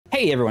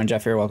Hey everyone,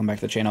 Jeff here, welcome back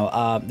to the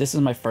channel. This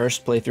is my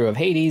first playthrough of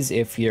Hades.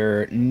 If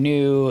you're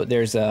new,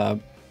 there's a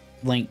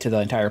link to the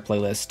entire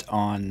playlist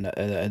on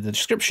the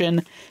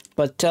description.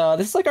 But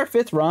this is like our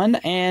 5th run,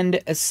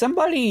 and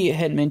somebody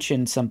had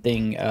mentioned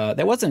something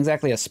that wasn't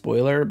exactly a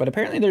spoiler, but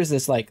apparently there's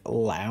this like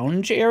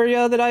lounge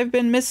area that I've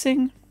been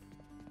missing.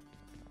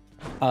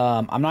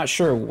 I'm not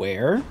sure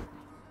where.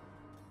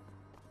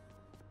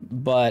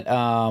 But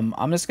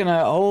I'm just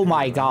gonna, oh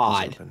my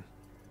god.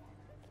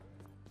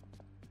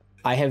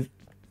 I have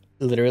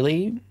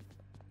literally,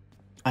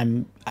 I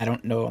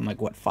don't know, I'm like,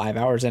 what, 5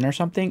 hours in or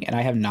something, and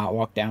I have not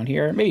walked down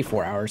here. Maybe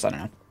 4 hours, I don't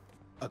know.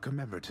 A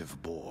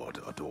commemorative board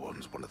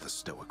adorns one of the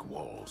stoic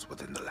walls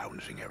within the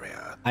lounging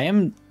area. I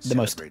am the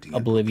most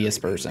oblivious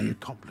person. The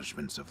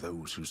accomplishments of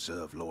those who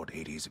serve Lord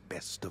Hades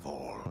best of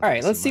all.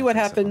 Alright, let's see what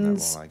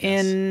happens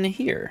in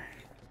here.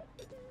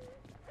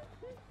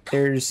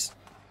 There's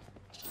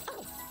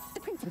the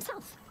prince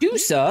himself.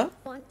 Dusa.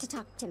 Want to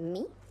talk to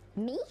me?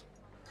 Me?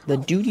 The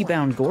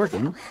duty-bound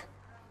Gorgon.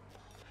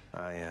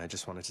 I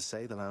just wanted to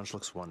say the lounge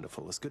looks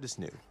wonderful, as good as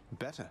new.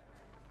 Better.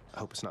 I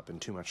hope it's not been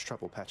too much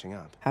trouble patching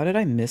up. How did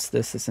I miss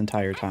this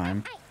entire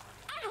time?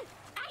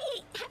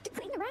 I have to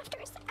clean the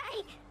rafters.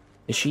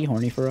 Is she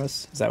horny for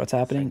us? Is that what's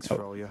happening? Thanks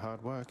for all your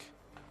hard work.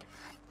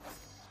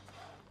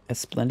 A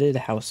splendid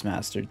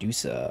housemaster,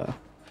 Dusa.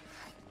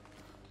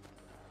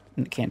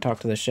 Can't talk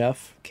to the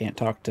chef. Can't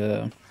talk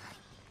to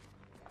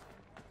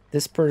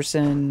this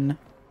person.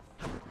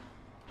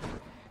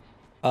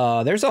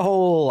 There's a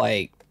whole,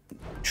 like,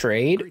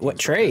 trade. What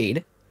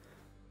trade?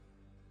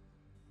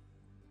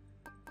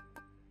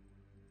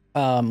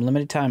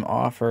 Limited time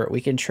offer.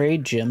 We can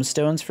trade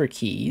gemstones for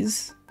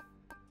keys.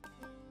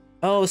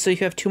 Oh, so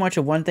if you have too much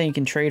of one thing, you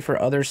can trade for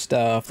other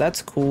stuff.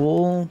 That's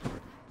cool.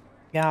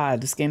 God,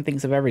 this game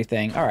thinks of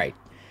everything. All right.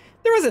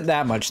 There wasn't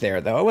that much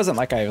there, though. It wasn't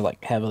like I,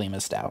 like, heavily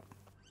missed out.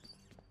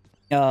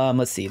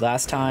 Let's see.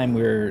 Last time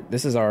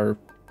this is our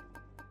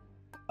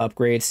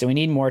upgrades. So we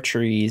need more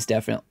trees,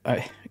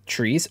 definitely.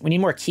 Trees? We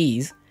need more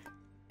keys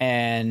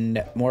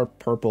and more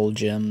purple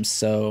gems.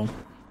 So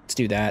let's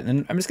do that.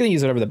 And I'm just going to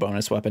use whatever the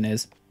bonus weapon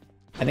is.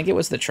 I think it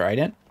was the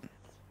trident.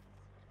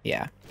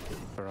 Yeah.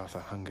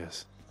 Varatha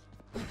hungers.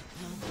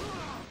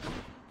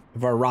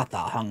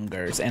 Varatha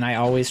hungers. And I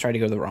always try to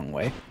go the wrong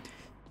way.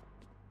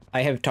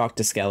 I have talked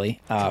to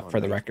Skelly, for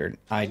the record.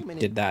 I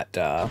did that,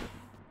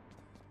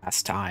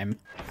 last time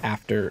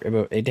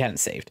after it hadn't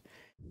saved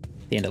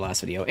the end of the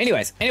last video.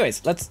 Anyways,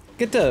 let's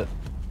get to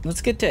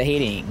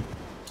hating.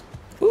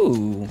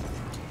 Ooh,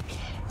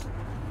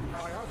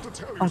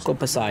 Uncle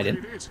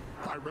Poseidon.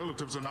 My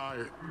relatives and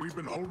I, we've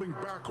been holding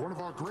back one of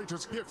our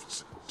greatest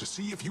gifts to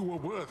see if you were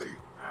worthy,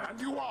 and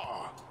you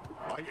are.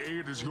 My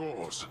aid is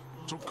yours,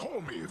 so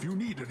call me if you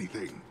need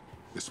anything,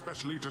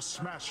 especially to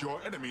smash your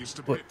enemies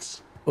to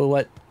bits.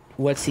 Well,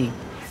 what's he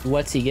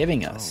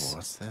giving us? Oh,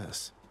 what's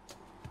this?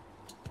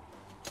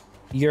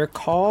 Your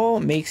call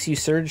makes you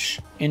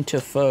surge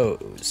into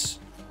foes.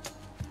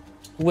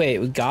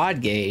 Wait,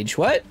 God gauge,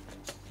 what?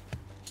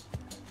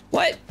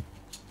 What?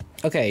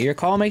 Okay, your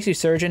call makes you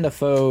surge into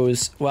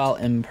foes while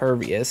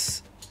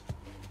impervious.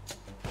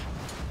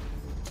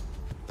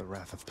 The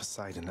wrath of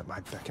Poseidon at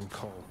my beck and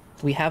call.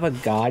 We have a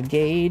God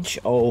gauge?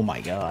 Oh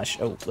my gosh.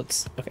 Oh,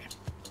 okay.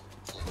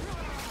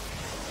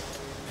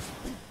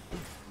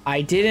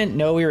 I didn't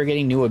know we were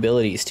getting new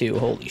abilities too.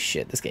 Holy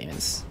shit, this game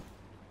is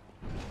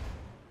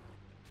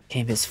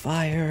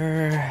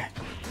fire.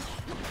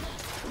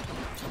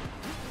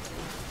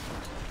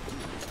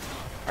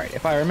 Alright,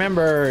 if I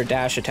remember,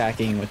 dash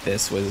attacking with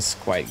this was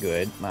quite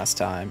good last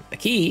time. A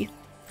key?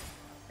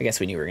 I guess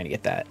we knew we were going to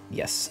get that.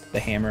 Yes, the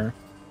hammer.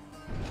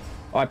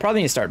 Oh, I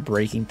probably need to start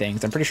breaking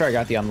things. I'm pretty sure I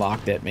got the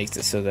unlock that makes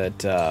it so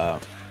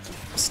that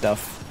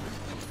stuff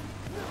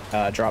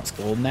drops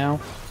gold now.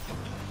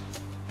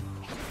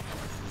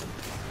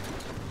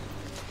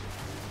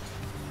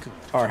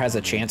 Or has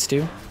a chance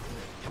to.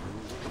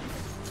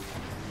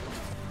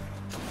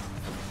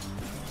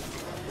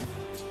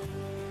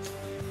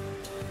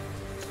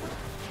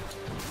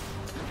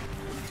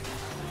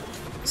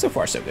 So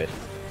far, so good.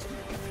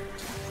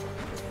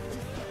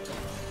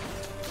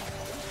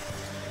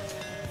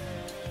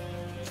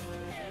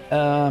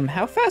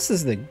 How fast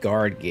is the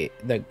God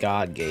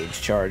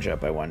gauge charge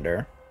up, I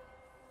wonder?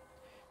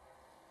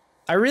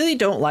 I really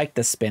don't like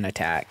the spin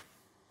attack.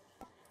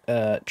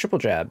 Triple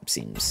jab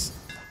seems...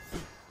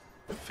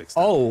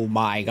 Oh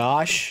my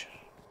gosh.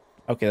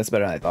 Okay, that's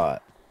better than I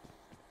thought.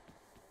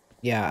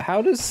 Yeah,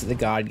 how does the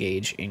God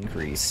gauge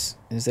increase?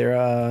 Is there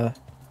a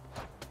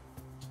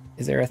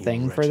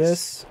thing for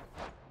this?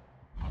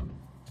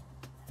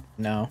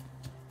 No.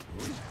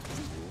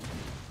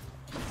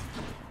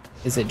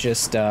 Is it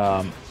just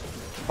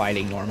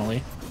fighting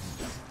normally?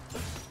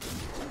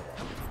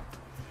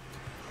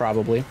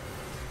 Probably.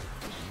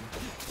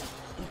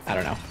 I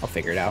don't know. I'll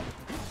figure it out.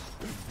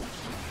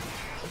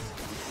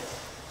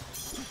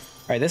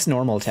 Alright, this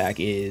normal attack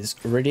is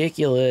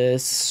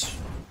ridiculous.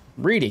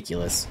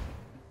 Ridiculous.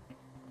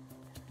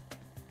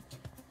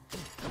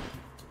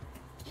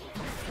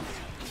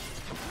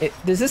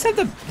 Does this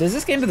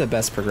game have the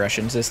best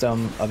progression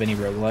system of any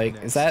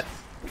roguelike? Is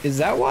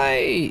that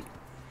why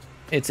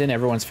it's in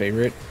everyone's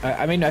favorite?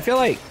 I mean, I feel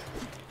like,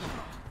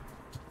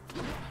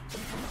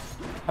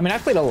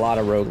 I've played a lot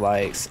of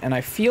roguelikes, and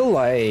I feel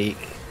like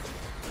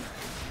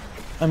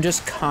I'm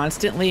just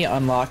constantly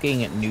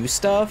unlocking new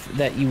stuff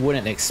that you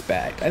wouldn't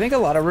expect. I think a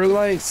lot of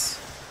roguelikes,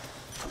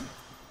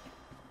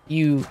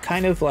 you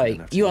kind of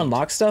like, you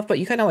unlock stuff, but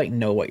you kind of like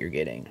know what you're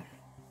getting.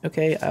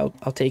 Okay,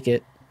 I'll take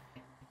it.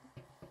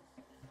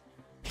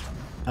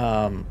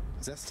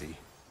 Zesty.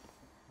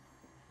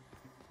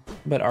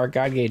 But our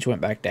god gauge went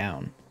back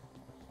down.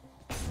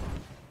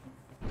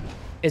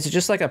 Is it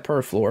just like a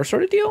per floor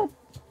sort of deal?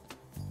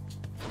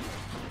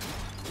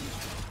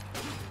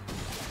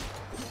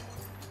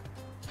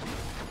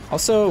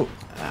 Also,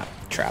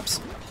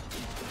 traps.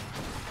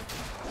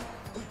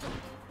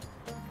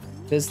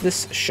 Is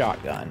this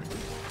shotgun?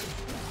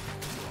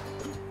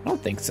 I don't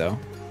think so.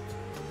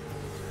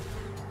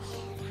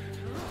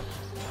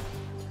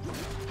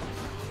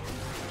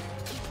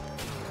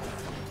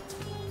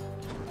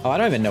 Oh, I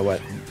don't even know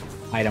what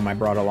item I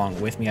brought along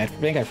with me. I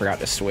think I forgot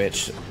to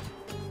switch.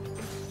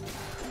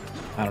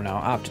 I don't know.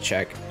 I'll have to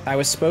check. I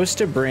was supposed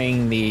to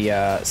bring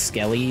the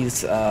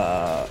Skelly's,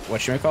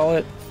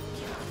 whatchamacallit?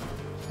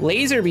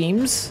 Laser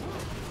beams.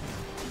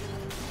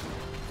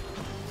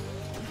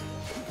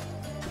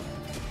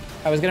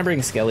 I was gonna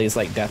bring Skelly's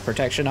like death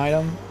protection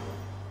item,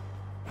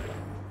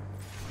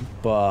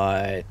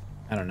 but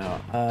I don't know.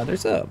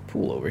 There's a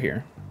pool over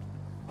here.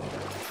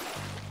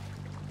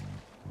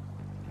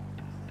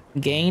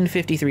 Gain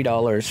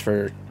 $53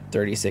 for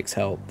 36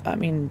 health. I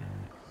mean,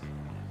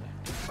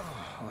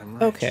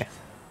 okay.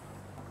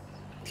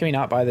 Can we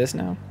not buy this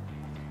now?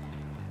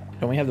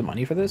 Don't we have the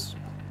money for this?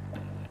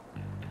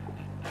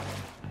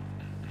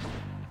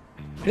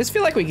 I just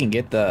feel like we can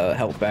get the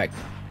health back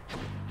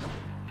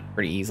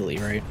pretty easily,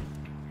 right?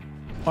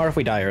 Or if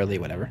we die early,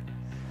 whatever.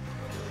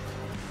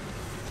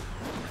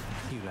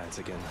 You lads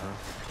again, huh?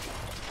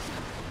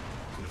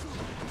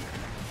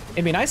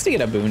 It'd be nice to get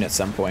a boon at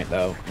some point,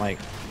 though. Like,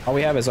 all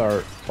we have is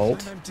our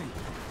ult.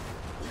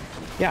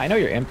 Yeah, I know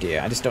you're empty.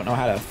 I just don't know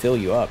how to fill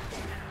you up.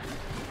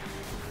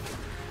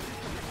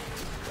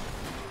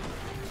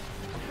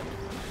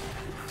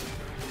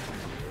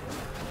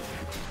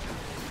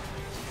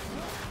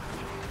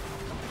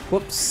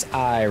 Whoops,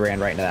 I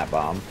ran right into that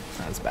bomb.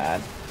 That was bad.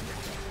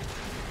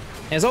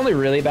 And it's only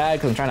really bad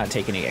because I'm trying not to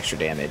take any extra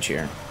damage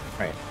here.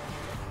 Right.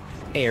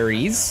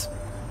 Ares.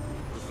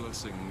 The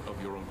blessing of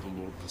your uncle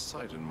Lord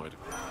Poseidon might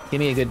have... Give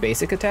me a good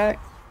basic attack.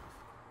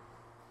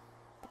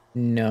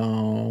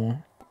 No.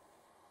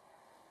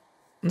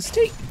 Let's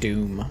take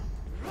Doom.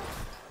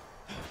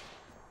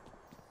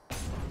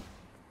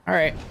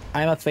 Alright,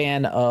 I'm a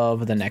fan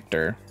of the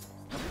Nectar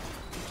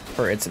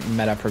for its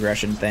meta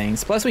progression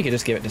things. Plus we could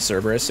just give it to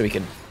Cerberus so we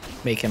could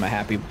make him a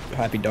happy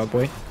dog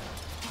boy.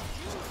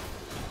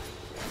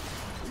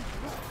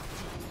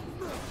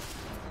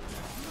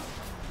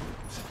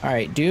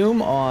 Alright,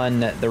 Doom on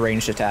the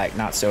ranged attack,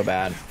 not so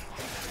bad.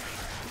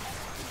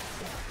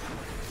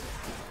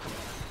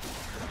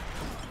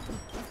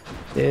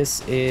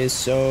 This is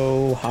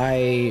so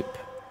hype.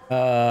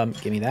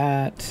 Give me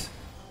that.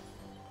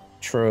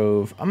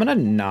 Trove. I'm gonna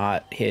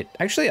not hit.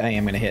 Actually, I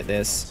am gonna hit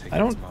this. I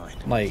don't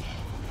like.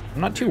 I'm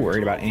not too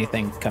worried about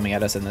anything coming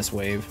at us in this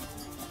wave.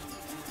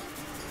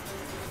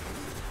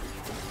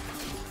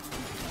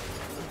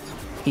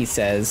 He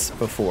says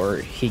before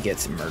he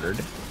gets murdered.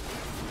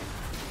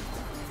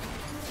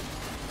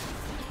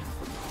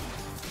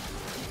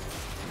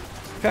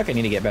 I feel like I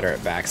need to get better at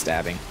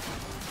backstabbing.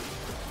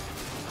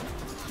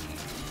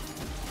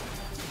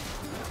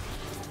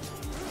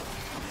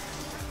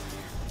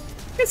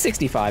 It's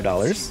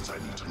 $65.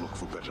 I need to look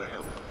for better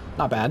help.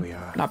 Not bad.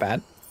 Not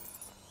bad.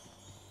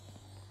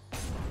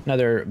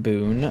 Another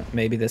boon.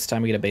 Maybe this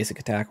time we get a basic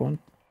attack one.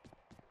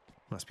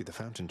 Must be the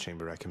fountain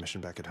chamber I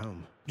commissioned back at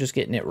home. Just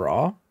getting it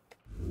raw.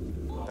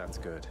 That's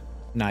good.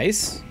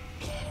 Nice.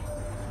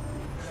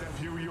 Have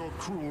you your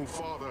cruel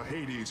father,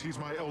 Hades? He's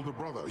my elder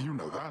brother. You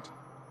know that.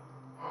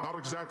 Not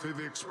exactly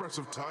the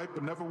expressive type,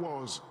 but never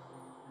was.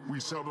 We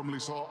seldomly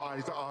saw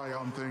eye to eye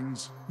on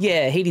things.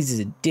 Yeah, Hades is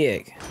a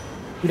dick.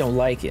 We don't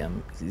like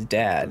him. He's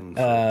dad.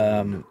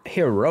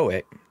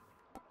 Heroic.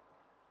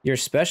 Your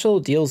special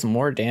deals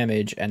more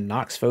damage and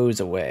knocks foes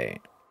away.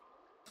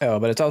 Oh,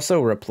 but it's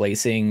also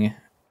replacing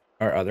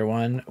our other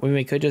one.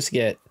 We could just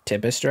get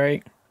Tempest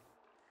Strike.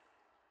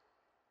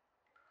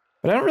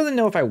 But I don't really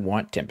know if I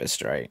want Tempest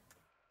Strike.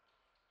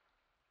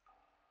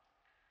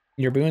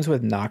 Your boons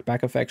with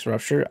knockback effects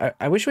rupture.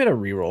 I wish we had a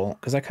reroll,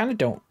 because I kind of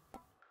don't.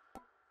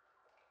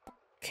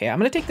 Okay, I'm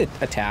going to take the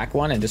attack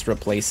one and just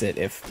replace it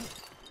if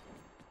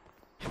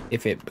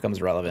it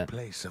becomes relevant. A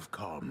place of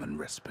calm and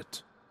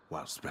respite,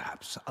 whilst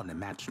perhaps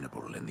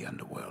unimaginable in the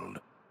underworld,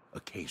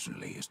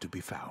 occasionally is to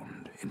be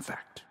found, in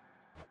fact.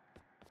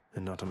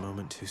 And not a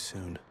moment too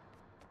soon.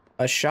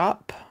 A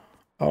shop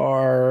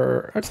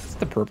or it's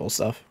the purple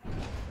stuff.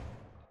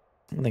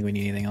 I don't think we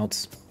need anything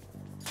else.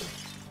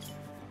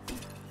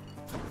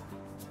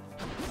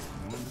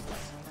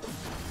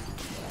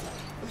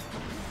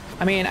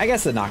 I mean, I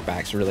guess the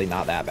knockback's really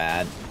not that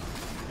bad.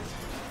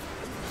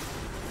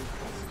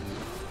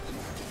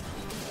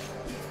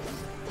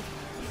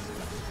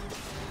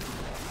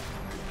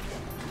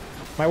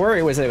 My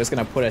worry was that it was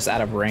going to put us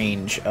out of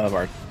range of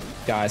our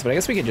guys, but I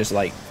guess we could just,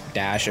 like,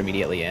 dash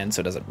immediately in, so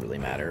it doesn't really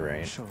matter,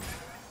 right? Sure.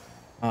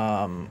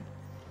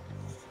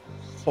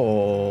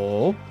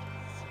 Oh.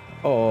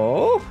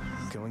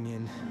 Going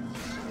in.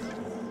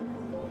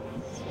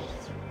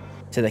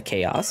 To the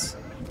chaos.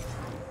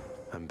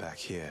 I'm back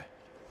here.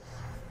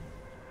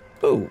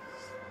 Ooh.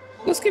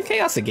 Let's give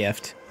Chaos a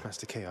gift.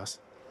 Master Chaos,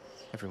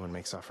 everyone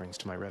makes offerings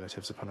to my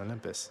relatives upon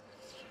Olympus.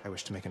 I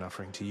wish to make an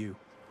offering to you.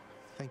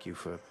 Thank you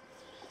for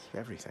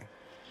everything.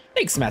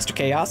 Thanks, Master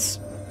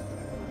Chaos.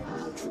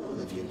 How cruel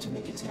of you to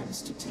make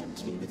attempts to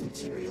tempt me with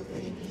material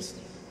things.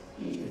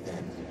 You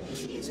then,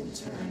 please in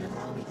turn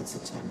allow me this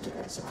attempt at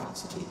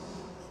reciprocity.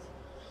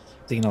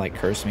 Is he gonna, like,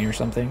 curse me or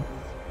something?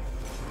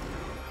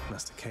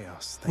 Master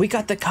Chaos, We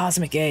got the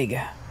cosmic egg.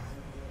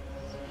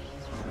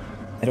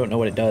 I don't know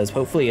what it does.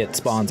 Hopefully it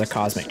spawns a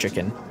cosmic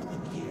chicken.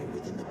 Here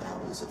within the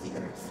bowels of the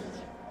earth.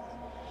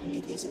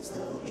 It is as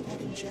though it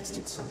had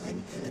ingested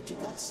something that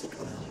did not sit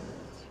well.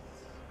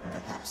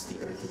 Perhaps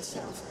the earth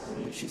itself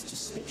wishes to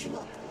spit you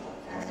up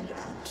and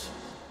out.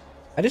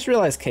 I just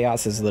realized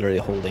Chaos is literally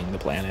holding the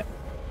planet.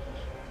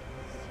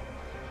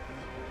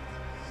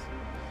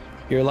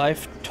 Your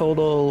life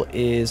total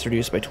is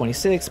reduced by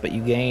 26, but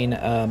you gain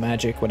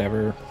magic,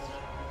 whatever.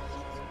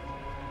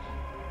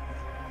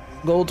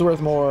 Gold's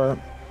worth more.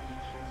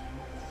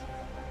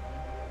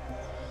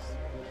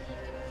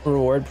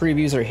 Reward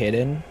previews are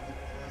hidden.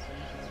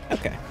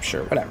 Okay,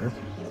 sure, whatever.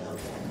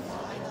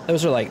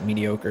 Those are like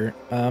mediocre.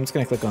 I'm just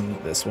gonna click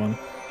on this one.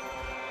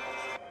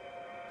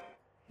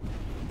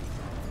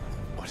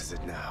 What is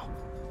it now?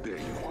 There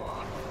you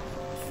are.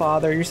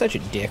 Father, you're such a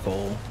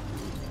dickhole.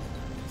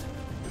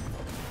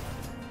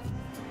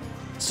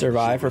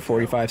 Survive for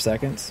 45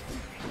 seconds.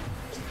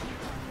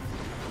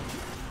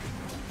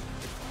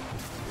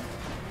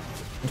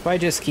 If I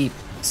just keep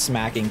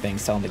smacking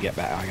things, tell them to get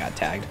back. Oh, I got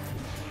tagged.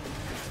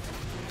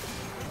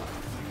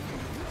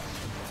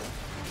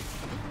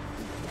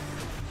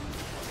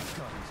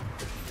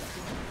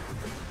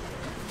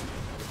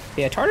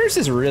 Yeah, Tartarus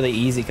is really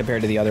easy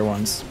compared to the other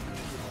ones.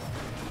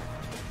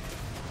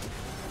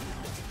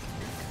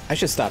 I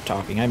should stop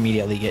talking. I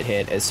immediately get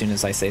hit as soon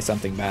as I say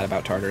something bad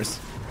about Tartarus.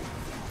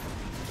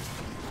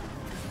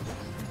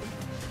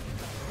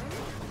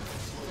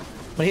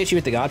 I'm gonna hit you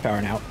with the god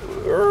power now.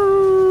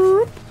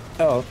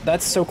 Oh,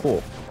 that's so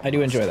cool. I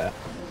do enjoy that.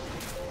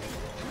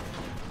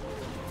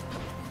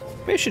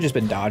 Maybe I should have just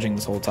been dodging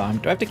this whole time.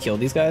 Do I have to kill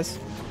these guys?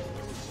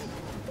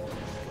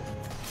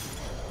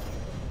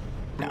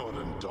 Blood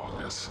and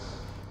darkness.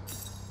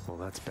 Well,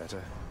 that's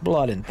better.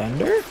 Blood and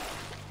Thunder?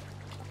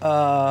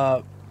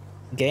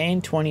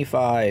 Gain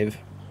 25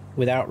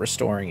 without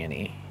restoring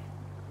any.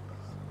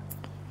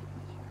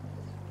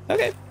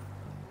 Okay.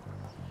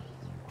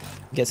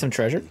 Get some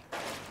treasure.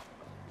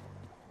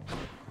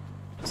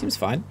 Seems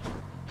fine.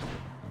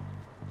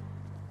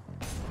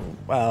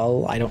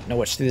 Well, I don't know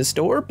what's through this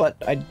door, but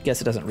I guess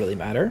it doesn't really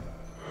matter.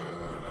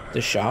 The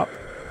shop.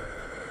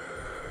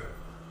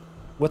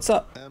 What's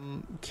up?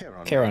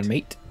 Charon,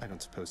 mate. I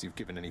don't suppose you've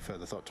given any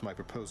further thought to my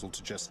proposal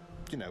to just,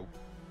 you know,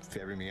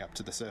 ferry me up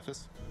to the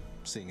surface,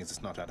 seeing as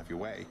it's not out of your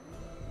way.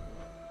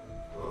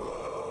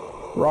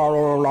 Rah,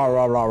 rah, rah,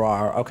 rah, rah,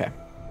 rah. Okay.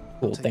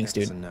 Cool, thanks,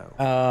 dude. No.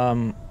 I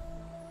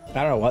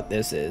don't know what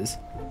this is.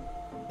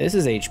 This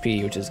is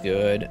HP, which is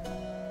good.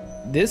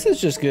 This is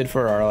just good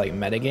for our, like,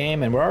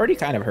 metagame, and we're already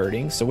kind of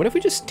hurting, so what if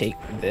we just take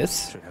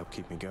this? Should help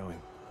keep me going.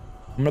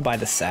 I'm gonna buy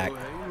the sack. Oh,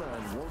 hey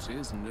man, what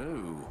is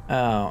new?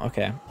 Oh,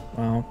 okay.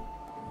 Well.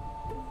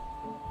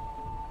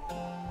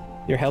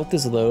 Your health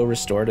is low,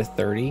 restore to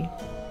 30.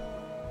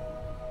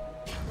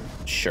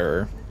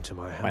 Sure. To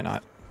my Why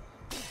not?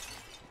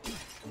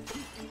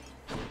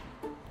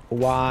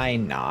 Why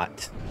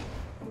not?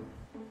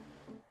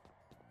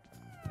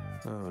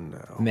 Oh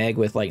no. Meg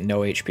with, like,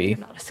 no HP.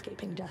 Not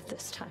escaping death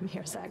this time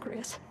here,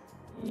 Zagreus.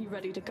 You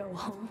ready to go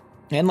home?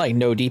 And, like,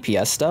 no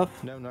DPS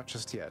stuff. No, not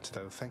just yet,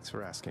 though. Thanks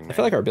for asking. I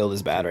feel like our build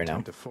is bad right now.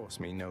 To force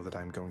me, know that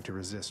I'm going to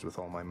resist with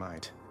all my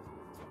might.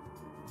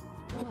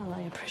 Well,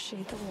 I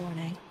appreciate the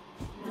warning.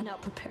 Now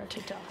prepare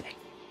to die.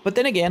 But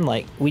then again,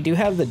 like, we do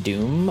have the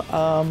Doom,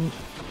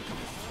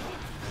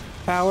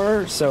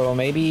 power, so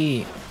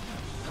maybe...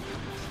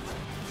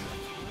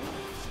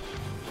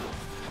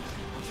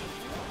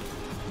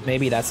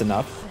 Maybe that's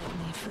enough. Beg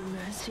me for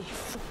mercy,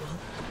 fool.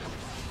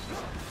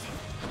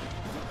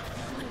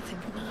 I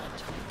think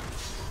not.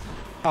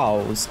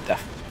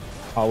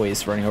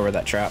 Always running over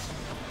that trap.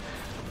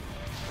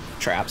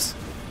 Traps.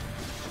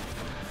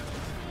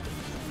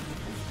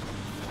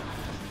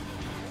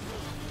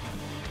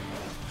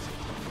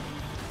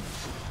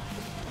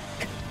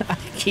 I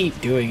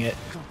keep doing it.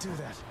 Don't do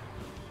that.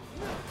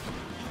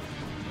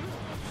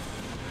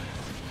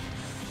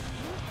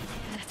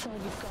 That's all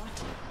you've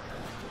got.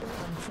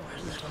 Run for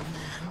it, little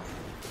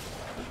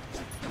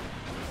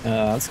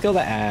man. Let's kill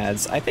the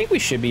ads. I think we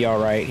should be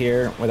alright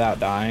here without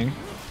dying.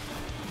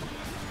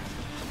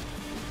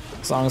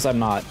 As long as I'm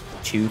not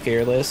too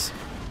careless.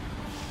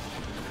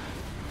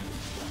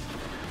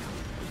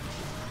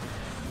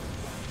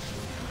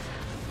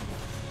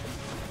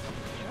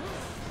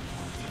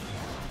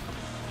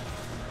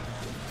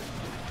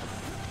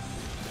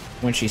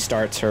 When she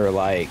starts her,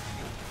 like,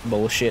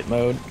 bullshit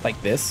mode,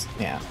 like this,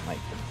 yeah, like,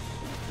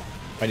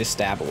 I just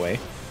stab away.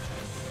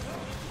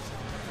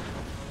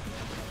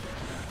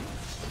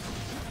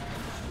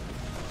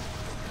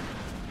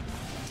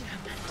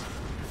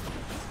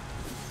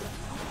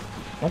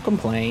 Don't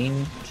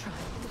complain.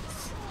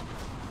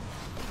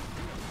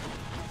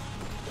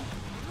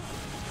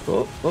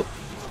 Oh, oh.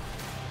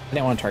 I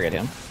didn't want to target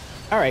him.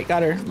 Alright,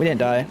 got her. We didn't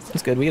die.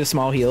 That's good. We get a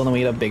small heal, and then we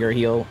get a bigger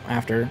heal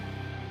after.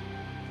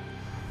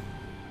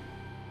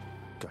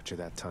 Got you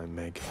that time,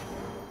 Meg.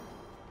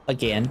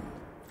 Again.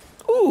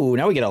 Ooh,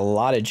 now we get a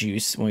lot of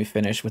juice when we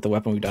finish with the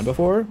weapon we've done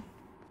before.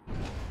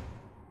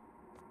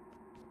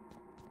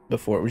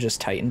 Before it was just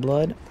Titan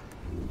blood.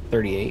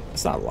 38.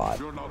 It's not a lot.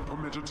 You're not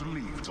permitted to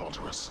leave,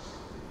 Tartarus.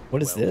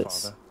 What is Well,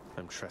 this? Father,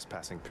 I'm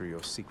trespassing through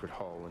your secret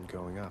hall and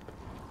going up.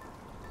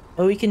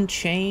 Oh, we can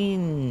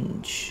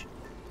change.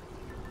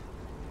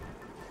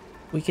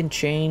 We can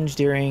change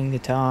during the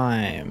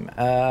time.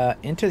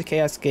 Enter the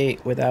Chaos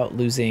Gate without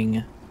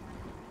losing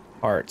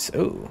hearts.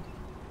 Ooh.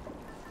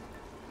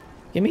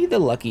 Give me the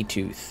lucky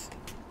tooth.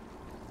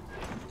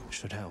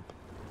 Should help.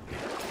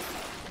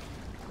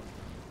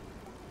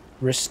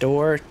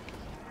 Restore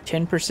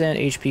 10%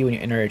 HP when you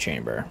enter a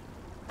chamber.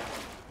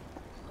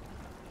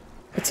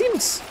 It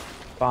seems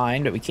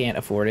fine, but we can't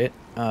afford it.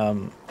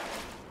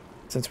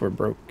 Since we're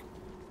broke.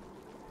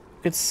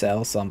 Could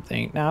sell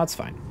something. No, it's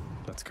fine.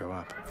 Let's go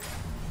up.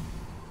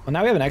 Well,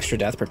 now we have an extra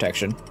death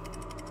protection.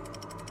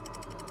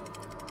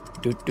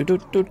 Doot, doot,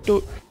 doot, doot,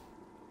 doot.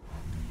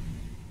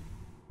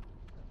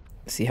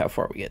 See how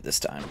far we get this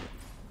time.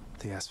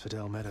 The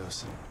Asphodel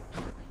Meadows.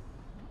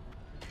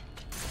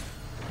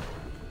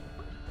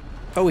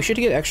 Oh, we should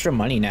get extra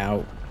money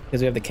now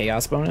because we have the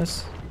chaos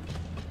bonus.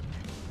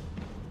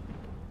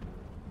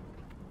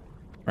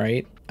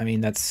 Right? I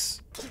mean,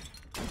 that's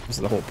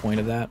the whole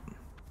point of that.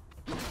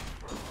 I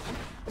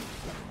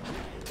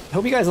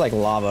hope you guys like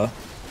lava.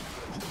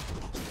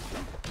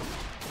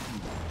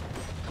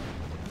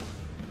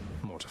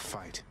 More to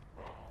fight.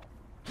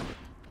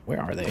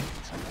 Where are they?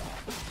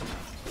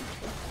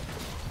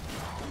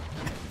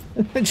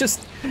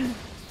 just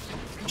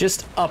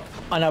up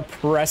an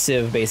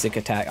oppressive basic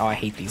attack. Oh, I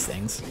hate these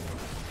things.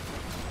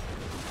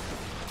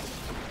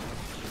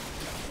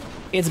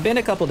 It's been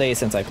a couple days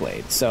since I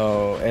played,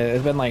 so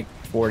it's been like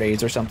 4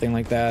 days or something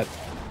like that.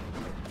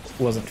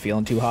 Wasn't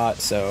feeling too hot,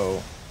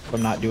 so if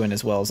I'm not doing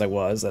as well as I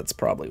was, that's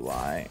probably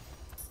why.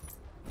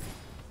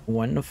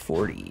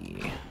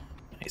 140.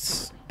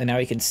 Nice. And now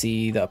we can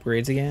see the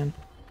upgrades again.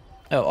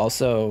 Oh,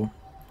 also,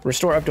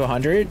 restore up to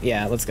 100?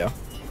 Yeah, let's go.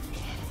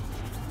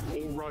 All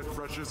right,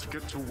 Precious,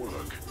 get to work.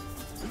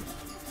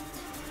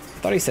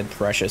 I thought he said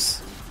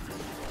precious.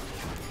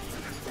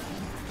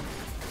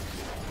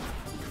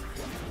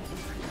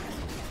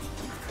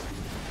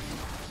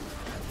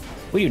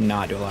 We do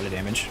not do a lot of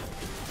damage.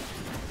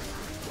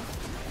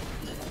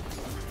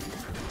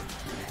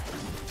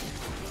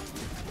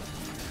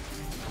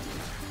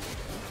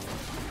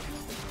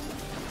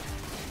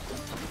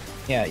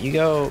 Yeah, you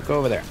go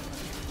over there.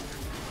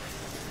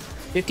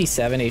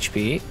 57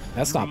 HP.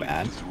 That's not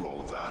bad. Through all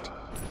of that.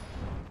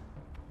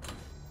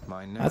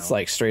 Mine now. That's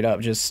like straight up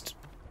just...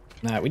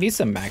 Nah, we need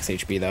some max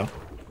HP though.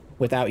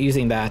 Without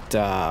using that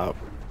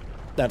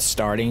that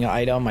starting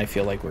item, I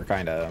feel like we're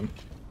kind of...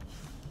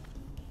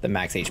 The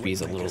max HP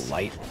is a little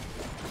light.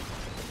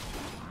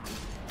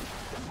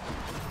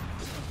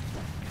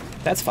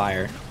 That's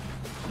fire.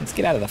 Let's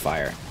get out of the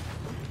fire.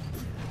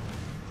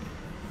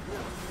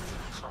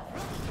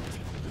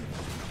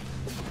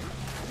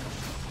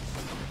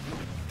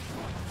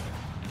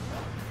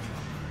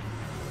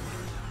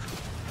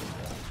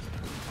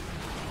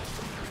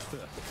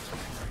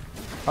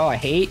 Oh, I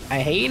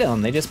hate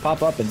them. They just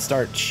pop up and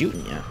start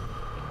shooting you.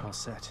 All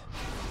set.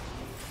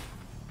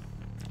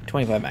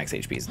 25 max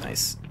HP is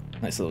nice.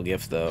 Nice little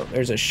gift though.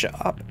 There's a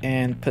shop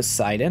and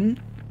Poseidon.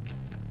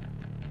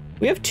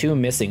 We have two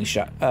missing we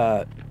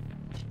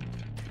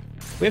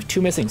have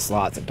two missing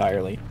slots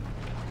entirely.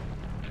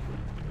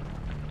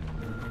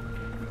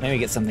 Maybe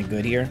get something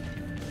good here.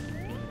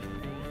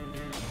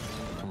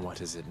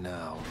 What is it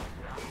now?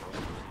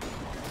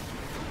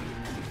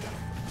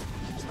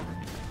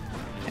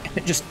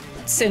 Just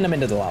send them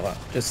into the lava.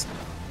 Just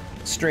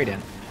straight in.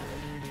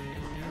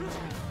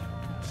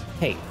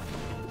 Hey.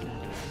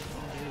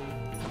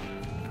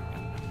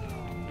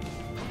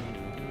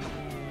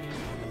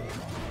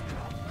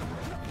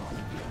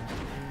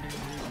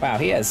 Wow,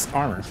 he has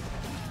armor.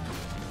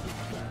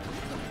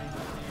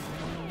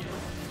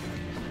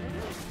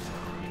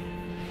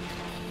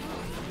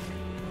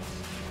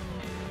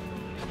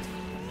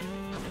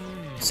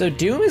 So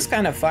Doom is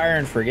kind of fire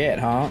and forget,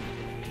 huh?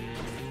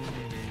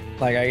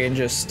 Like I can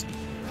just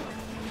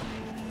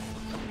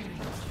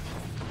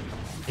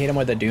hit him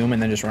with a Doom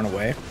and then just run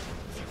away.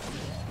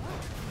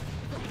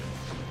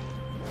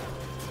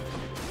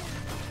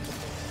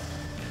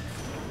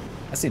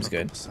 That seems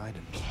good.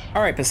 Poseidon.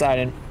 All right,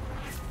 Poseidon.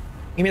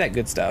 Give me that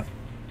good stuff.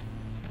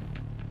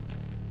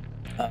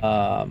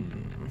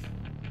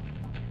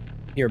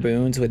 Your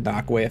boons with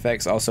knockaway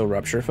effects also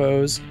rupture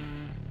foes.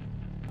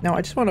 No,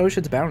 I just want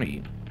Ocean's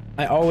Bounty.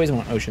 I always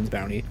want Ocean's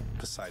Bounty.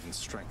 Poseidon's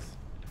strength.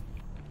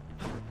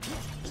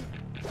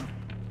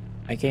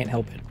 I can't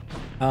help it.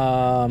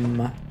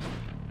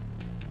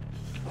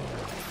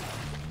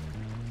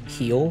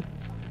 Heal.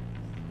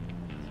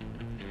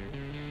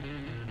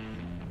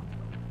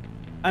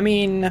 I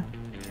mean,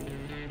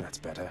 That's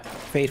better.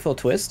 Fateful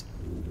Twist.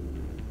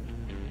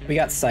 We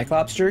got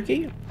Cyclops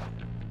Jerky.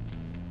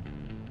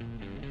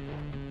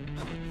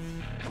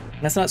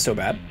 That's not so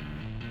bad.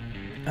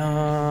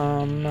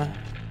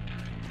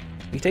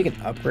 We take an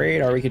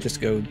upgrade, or we could just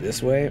go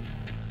this way.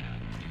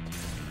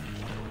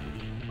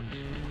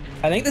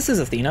 I think this is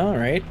Athena,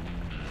 right?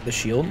 The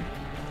shield.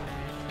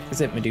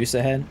 Is it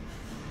Medusa head?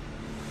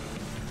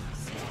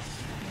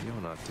 You're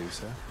not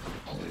Dusa.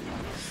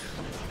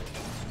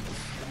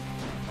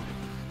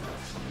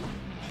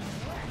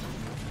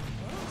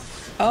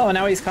 Oh,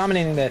 now he's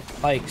commenting that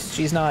like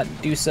she's not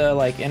Dusa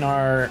like in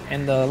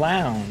the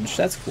lounge.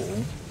 That's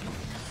cool.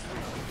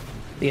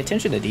 The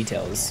attention to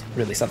detail is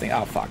really something.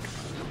 Oh fuck.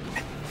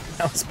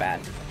 That was bad.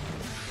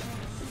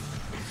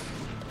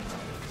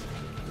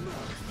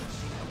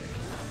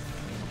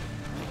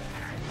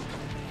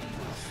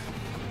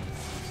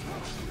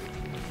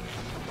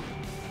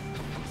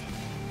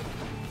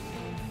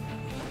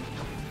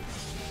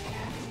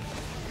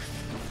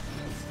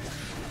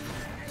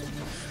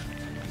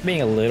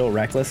 Being a little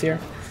reckless here.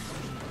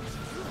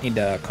 Need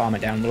to calm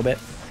it down a little bit.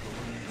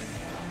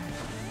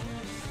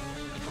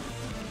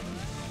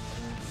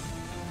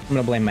 I'm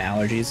gonna blame my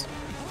allergies.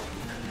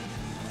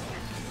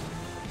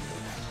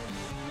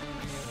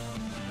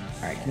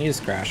 Alright, can you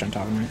just crash on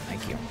top of me?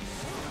 Thank you.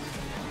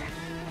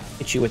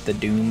 Hit you with the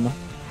doom.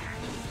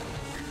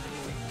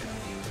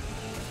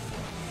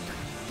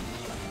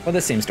 Well,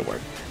 this seems to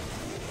work.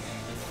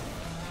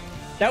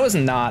 That was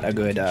not a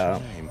good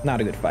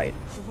fight.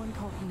 The one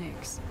called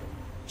Nyx.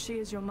 She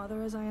is your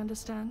mother, as I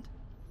understand?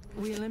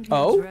 We Olympians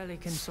Oh? rarely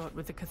consort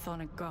with the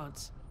chthonic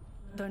gods.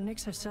 Though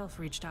Nyx herself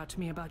reached out to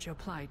me about your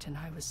plight, and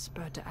I was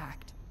spurred to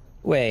act.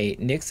 Wait,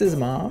 Nyx's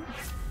mom?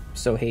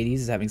 So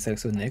Hades is having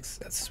sex with Nyx?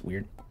 That's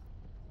weird.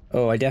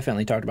 Oh, I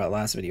definitely talked about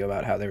last video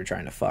about how they were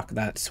trying to fuck.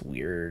 That's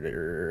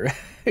weird.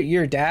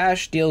 Your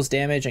dash deals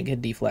damage and can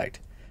deflect.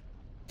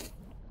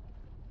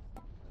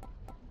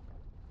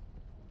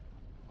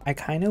 I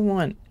kind of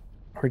want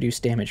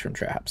reduced damage from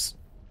traps.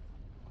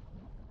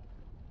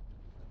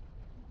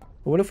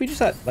 What if we just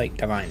had, like,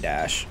 Divine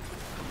Dash?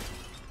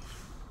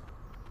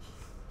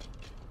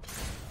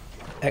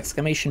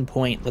 Exclamation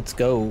point, let's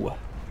go.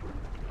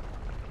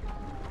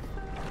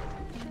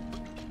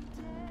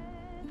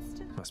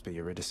 Must be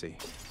Eurydice.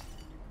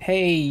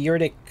 Hey,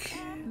 Eurydice.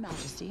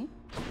 Majesty.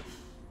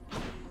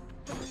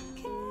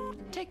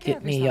 Take care Get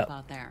of me yourself up.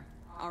 out there.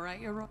 All right,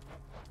 you're.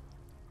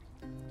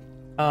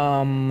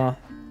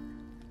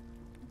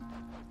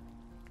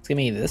 Let's give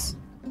me this.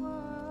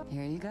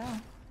 Here you go.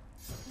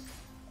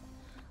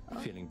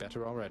 Feeling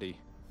better already.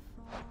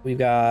 We've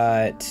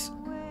got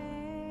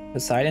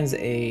Poseidon's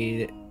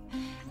Aid.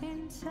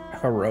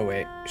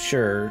 Heroic,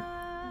 sure.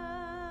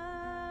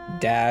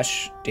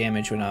 Dash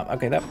damage went up.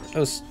 Okay,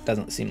 those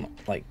doesn't seem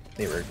like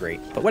they were great,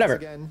 but whatever.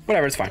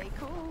 Whatever, it's fine.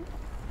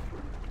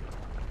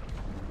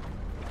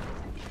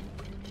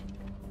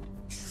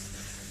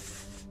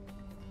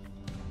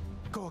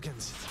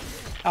 Gorgons.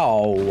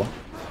 Oh,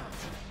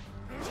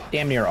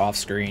 damn near off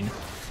screen.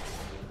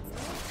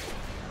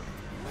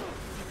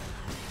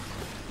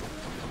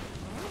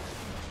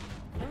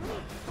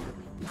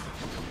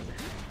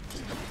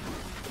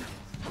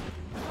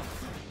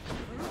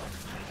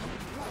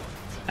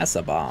 That's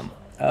a bomb.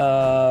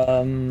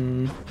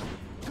 Yeah,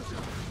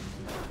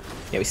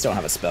 we still don't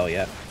have a spell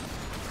yet.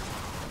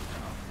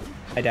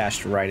 I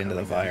dashed right into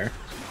the fire.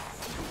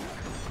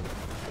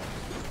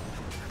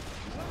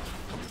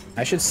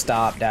 I should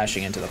stop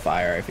dashing into the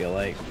fire, I feel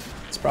like.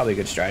 It's probably a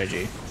good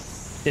strategy.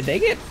 Did they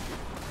get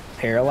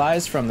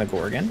paralyzed from the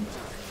Gorgon?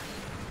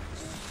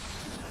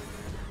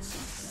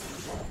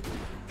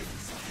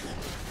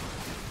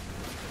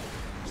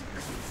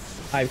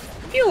 I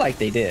feel like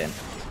they did.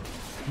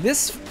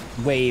 This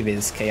wave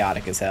is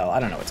chaotic as hell. I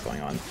don't know what's going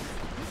on.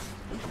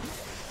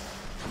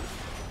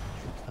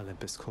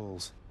 Olympus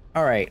calls.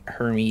 All right,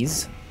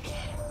 Hermes.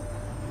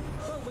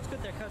 Well, what's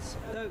good there, cuz?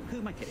 Who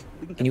am I kidding?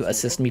 Can you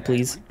assist me,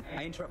 please?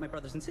 I interrupt my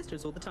brothers and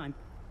sisters all the time.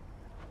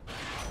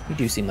 You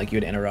do seem like you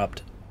would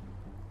interrupt.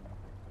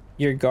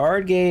 Your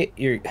guard gauge,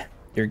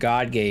 your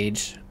god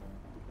gauge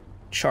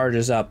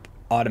charges up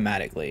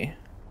automatically.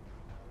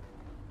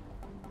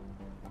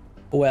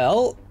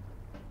 Well,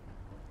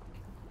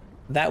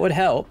 that would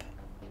help.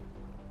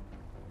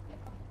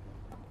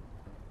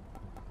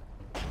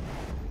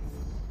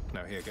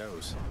 Now here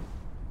goes.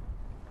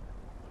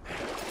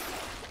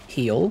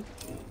 Heal.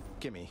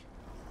 Gimme.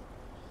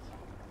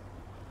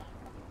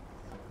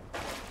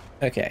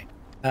 Okay.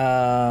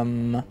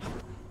 Where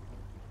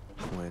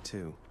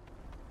to?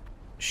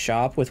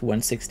 Shop with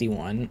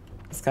 161.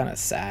 It's kind of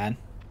sad.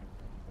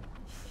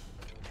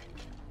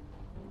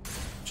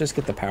 Just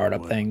get the powered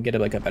up thing. Get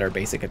like a better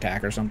basic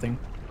attack or something.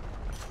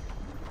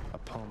 A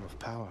palm of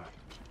power.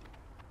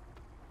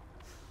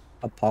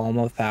 A palm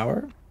of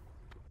power?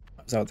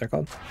 Is that what they're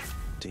called?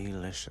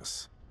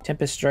 Delicious.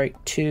 Tempest Strike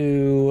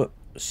 2.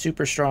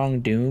 Super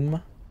strong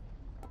Doom.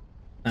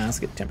 Nah, let's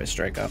get Tempest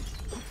Strike up.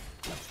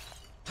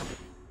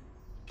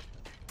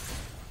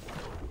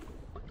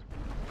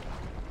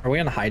 Are we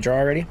on Hydra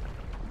already?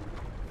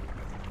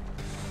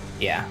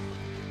 Yeah.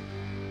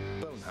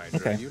 Bone Hydra,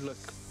 Okay. you look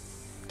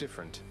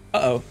different.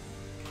 Uh-oh.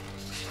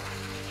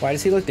 Why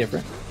does he look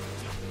different?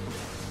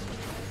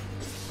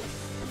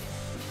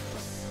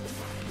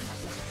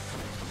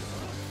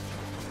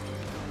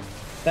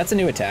 That's a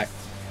new attack.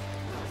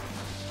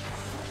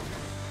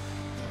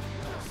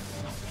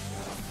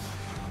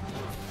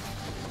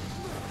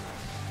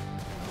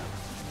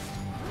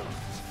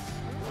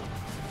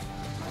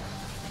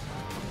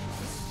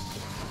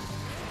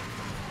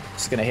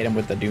 Just gonna hit him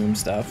with the Doom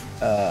stuff.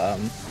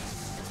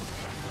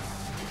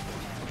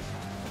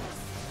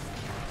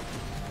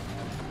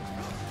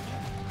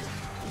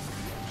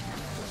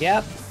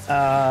 Yep.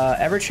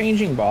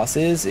 Ever-changing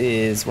bosses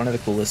is one of the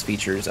coolest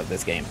features of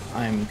this game.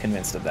 I'm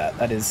convinced of that.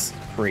 That is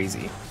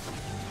crazy.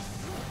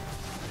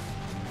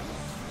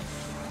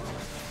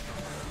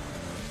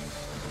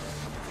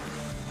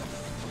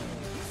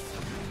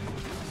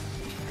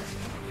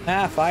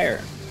 Ah,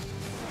 fire.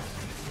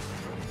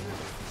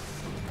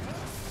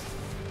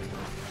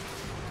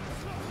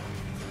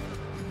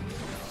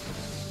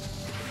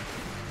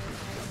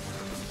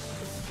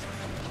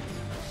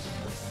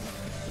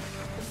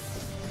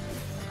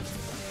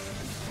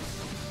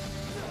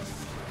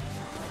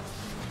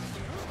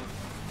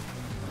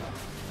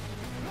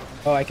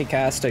 Oh, I could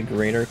cast a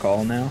Greater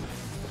Call now.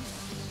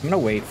 I'm gonna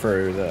wait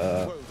for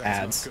the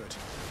ads.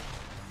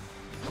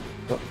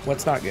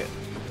 What's not good?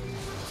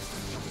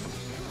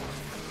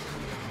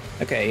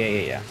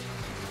 Okay, yeah.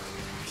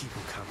 Keep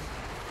them coming.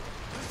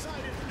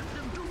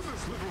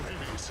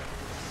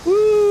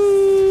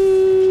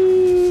 Woo!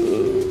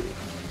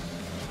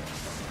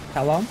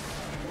 How long?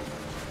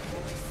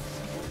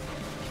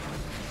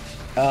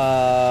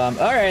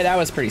 Alright, that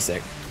was pretty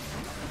sick.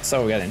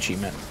 So we got an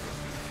achievement.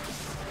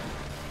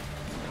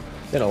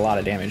 Did a lot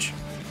of damage.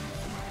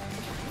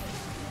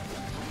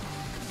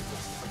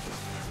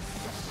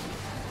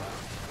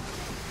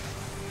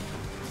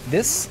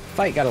 This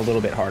fight got a little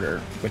bit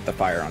harder with the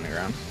fire on the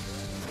ground.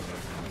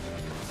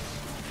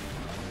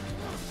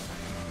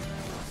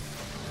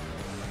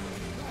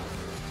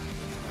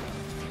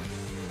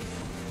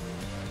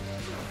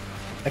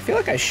 I feel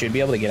like I should be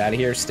able to get out of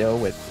here still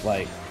with,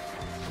 like,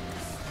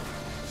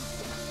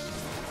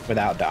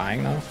 without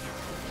dying, though.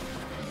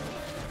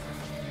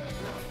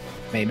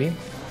 Maybe.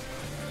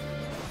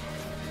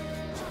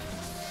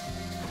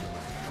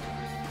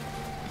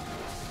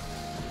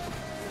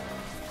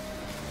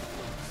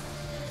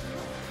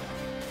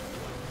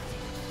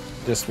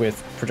 Just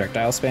with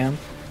projectile spam.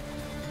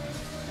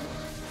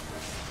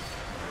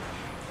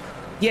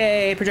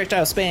 Yay,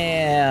 projectile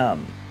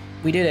spam!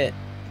 We did it.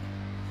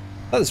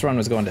 I thought this run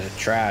was going to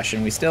trash,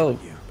 and we still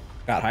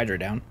got Hydra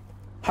down.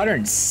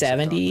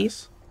 170?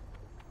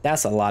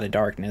 That's a lot of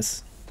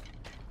darkness.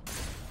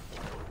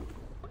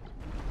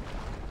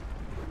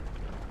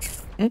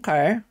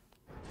 Okay.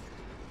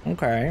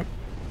 Okay.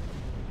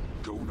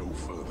 Go no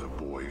further,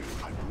 boy.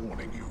 I'm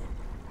warning you.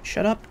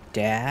 Shut up,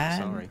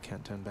 Dad. Sorry,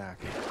 can't turn back.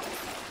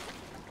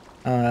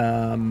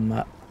 I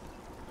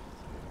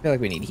feel like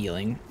we need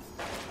healing.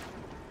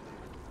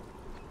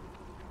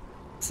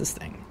 What's this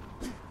thing?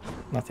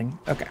 Nothing.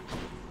 Okay.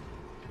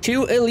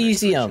 To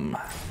Elysium.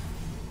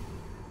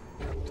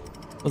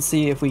 Let's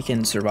see if we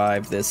can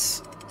survive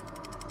this.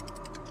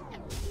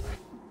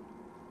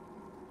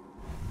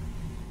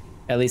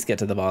 At least get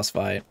to the boss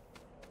fight.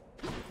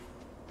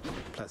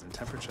 Pleasant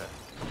temperature.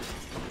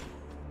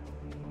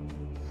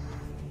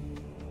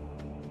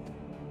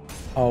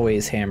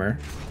 Always hammer.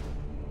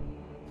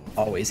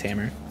 Always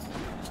hammer.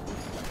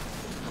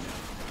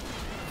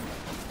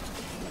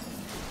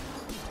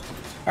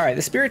 Alright,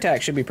 the spear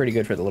attack should be pretty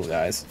good for the little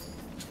guys.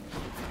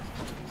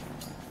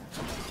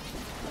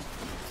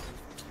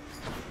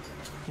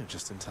 You're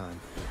just in time.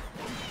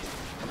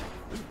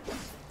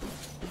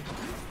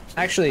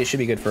 Actually, it should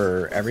be good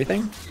for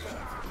everything.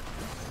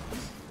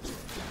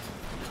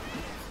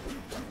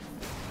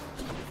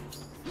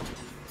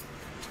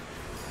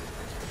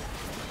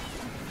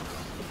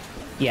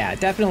 Yeah,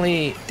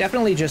 definitely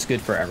just good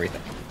for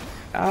everything.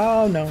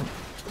 Oh, no.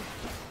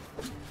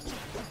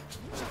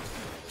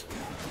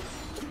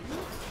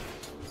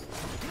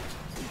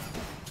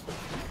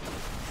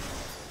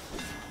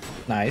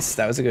 Nice.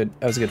 That was a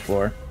good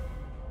floor.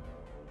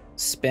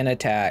 Spin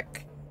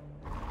attack.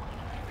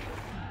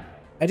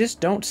 I just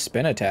don't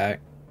spin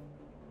attack.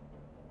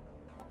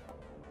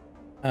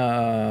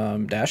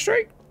 Dash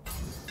strike?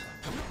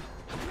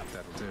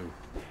 That'll do.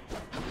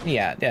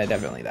 Yeah,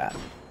 definitely that.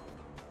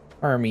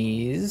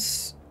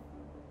 Armies.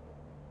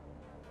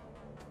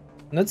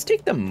 Let's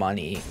take the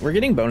money. We're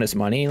getting bonus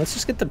money. Let's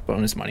just get the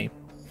bonus money.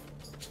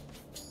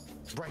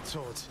 Bright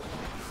swords.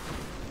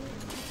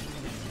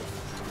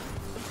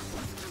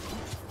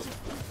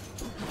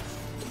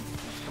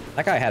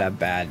 That guy had a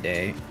bad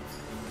day.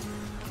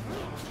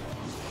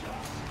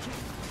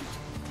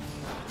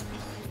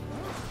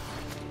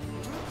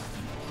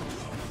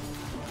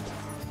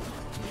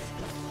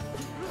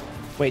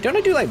 Wait, don't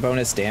I do like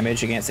bonus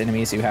damage against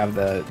enemies who have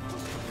the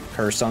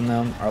curse on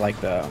them, or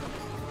like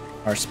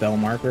our spell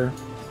marker?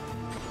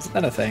 Isn't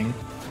that a thing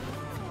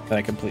that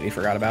I completely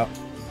forgot about?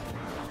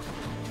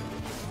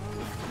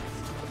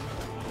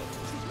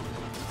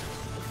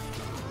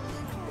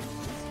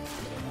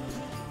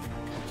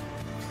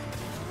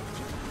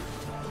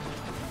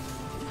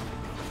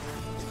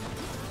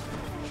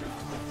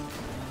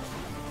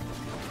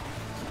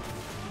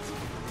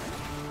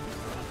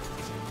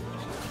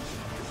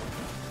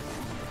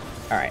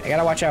 Alright, I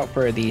gotta watch out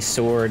for the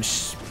sword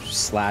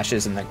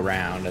slashes in the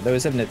ground.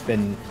 Those have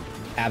been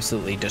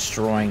absolutely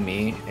destroying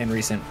me in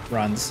recent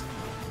runs.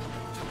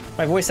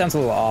 My voice sounds a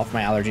little off.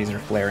 My allergies are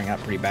flaring up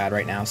pretty bad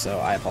right now, so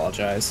I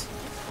apologize.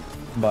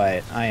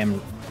 But I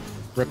am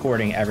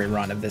recording every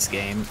run of this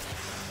game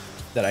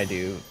that I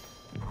do,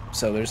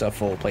 so there's a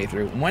full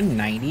playthrough.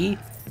 190?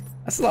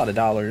 That's a lot of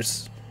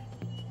dollars.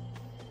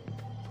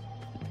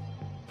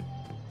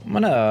 I'm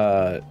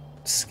gonna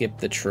skip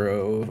the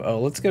trove. Oh,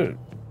 let's go.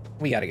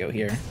 We gotta go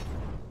here.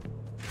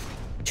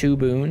 2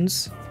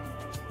 boons.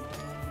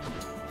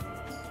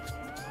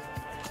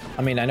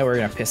 I mean, I know we're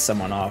gonna piss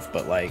someone off,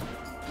 but like,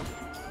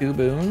 2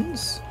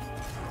 boons?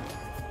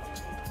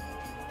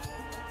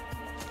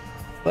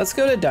 Let's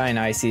go to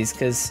Dionysus,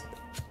 because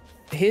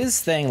his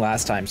thing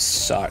last time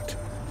sucked.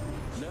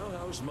 Now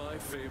how's my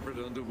favorite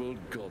underworld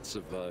god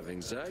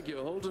surviving? Zag,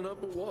 you're holding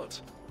up or what?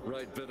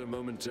 Right better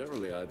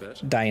momentarily, I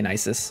bet.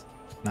 Dionysus.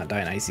 Not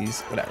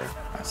Dionysus, whatever.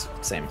 That's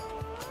the same.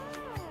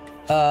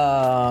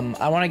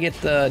 I want to get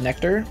the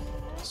nectar.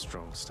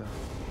 Strong stuff.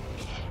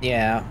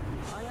 Yeah.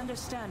 I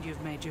understand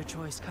you've made your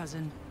choice,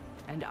 cousin,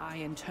 and I,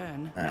 in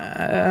turn,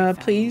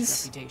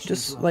 please,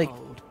 just like,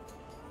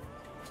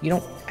 you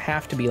don't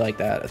have to be like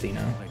that,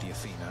 Athena. Lady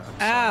Athena,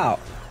 ow!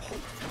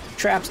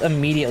 Traps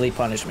immediately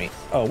punish me.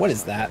 Oh, what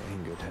is that?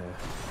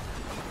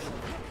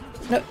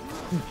 No,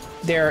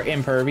 they're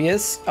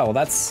impervious. Oh,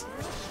 that's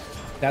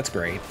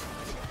great.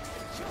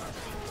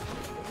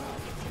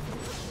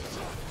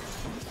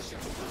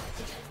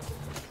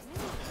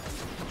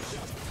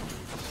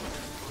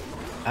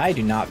 I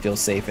do not feel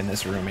safe in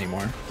this room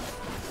anymore.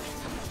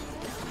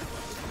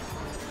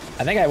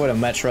 I think I would have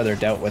much rather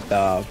dealt with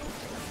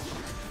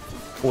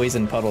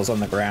poison puddles on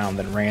the ground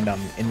than random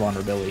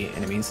invulnerability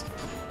enemies.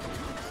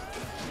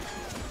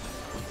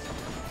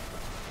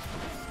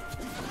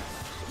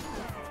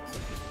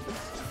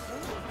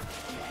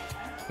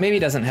 Maybe it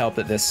doesn't help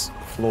that this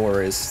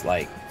floor is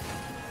like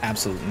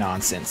absolute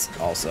nonsense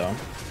also.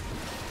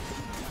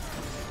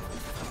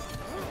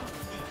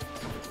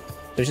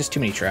 There's just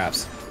too many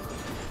traps.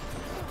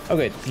 Oh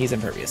good, he's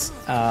impervious.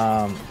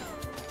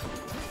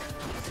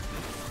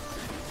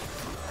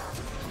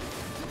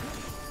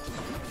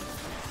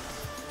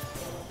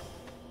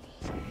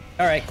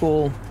 Alright,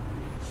 cool.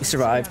 You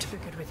survived. I've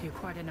bickered with you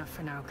quite enough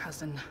for now,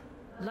 cousin.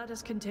 Let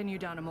us continue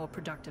down a more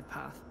productive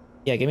path.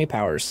 Yeah, give me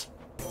powers.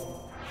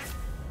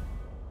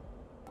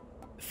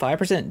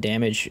 5%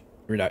 damage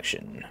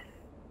reduction.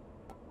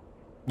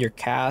 Your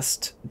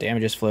cast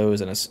damages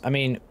flows and I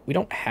mean, we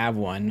don't have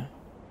one.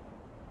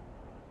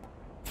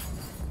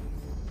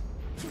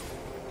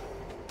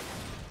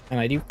 And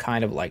I do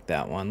kind of like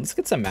that one. Let's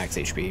get some max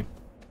HP.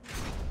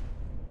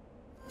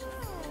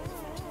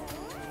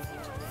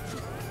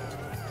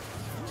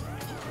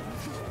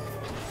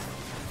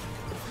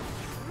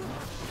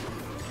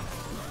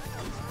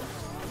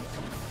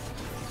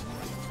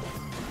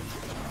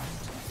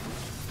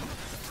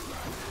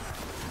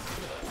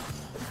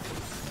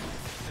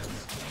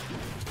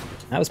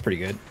 That was pretty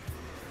good.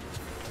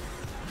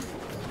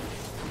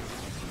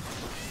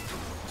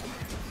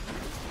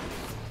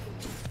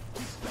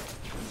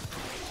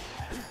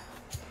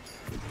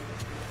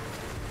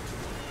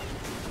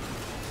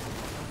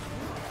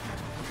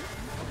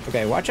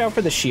 Okay, watch out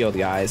for the shield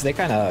guys. They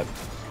kind of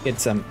did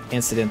some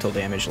incidental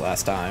damage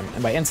last time.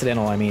 And by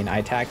incidental, I mean I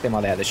attacked them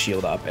while they had the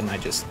shield up and they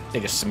just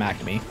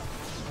smacked me.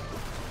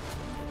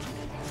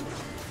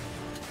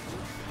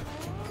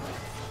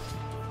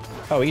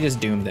 Oh, he just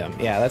doomed them.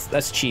 Yeah,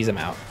 let's cheese him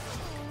out.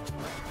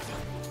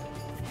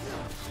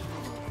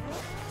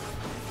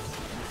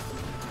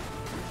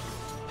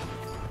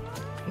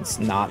 Let's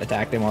not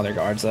attack them while their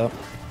guard's up.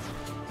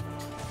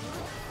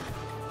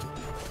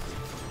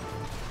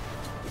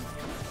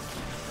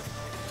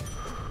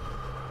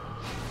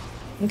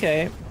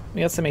 Okay,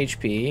 we got some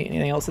HP.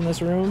 Anything else in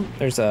this room?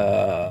 There's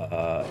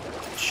a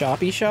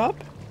shoppy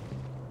shop.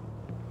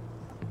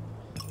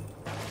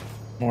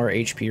 More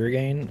HP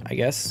regain, I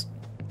guess.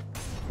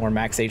 More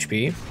max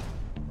HP.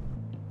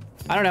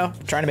 I don't know.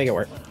 I'm trying to make it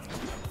work.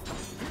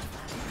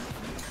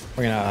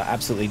 We're gonna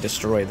absolutely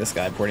destroy this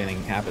guy before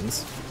anything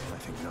happens. I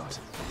think not.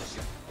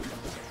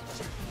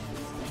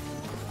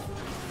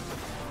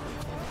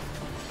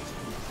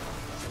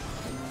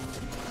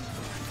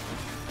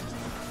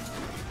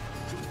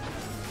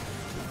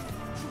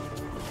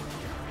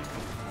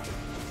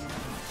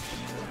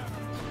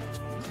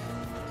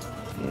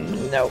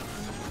 No.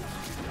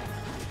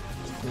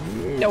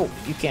 No,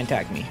 you can't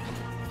tag me.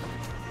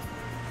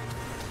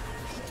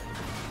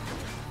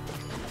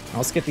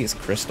 Let's get these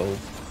crystal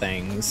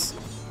things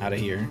out of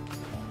here.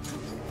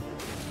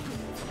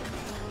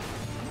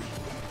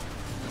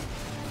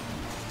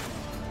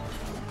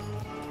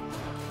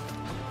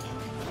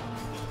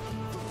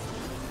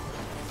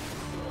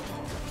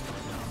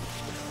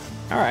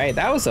 All right,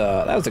 that was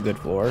a good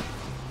floor.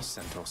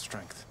 Centaur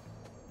strength.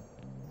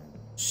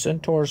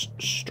 Centaur's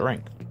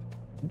strength.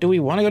 Do we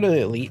want to go to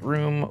the elite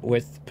room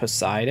with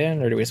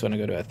Poseidon, or do we just want to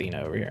go to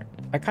Athena over here?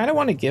 I kind of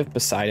want to give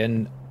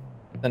Poseidon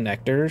the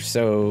nectar,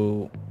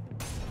 so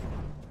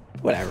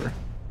whatever.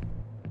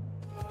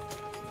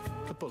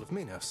 The Bull of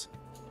Minos.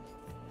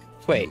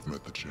 Wait. You have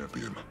met the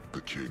champion,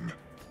 the king.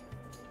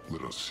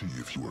 Let us see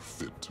if you are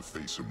fit to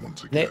face him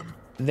once again.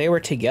 They were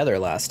together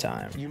last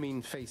time. You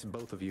mean face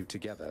both of you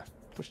together?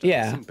 Which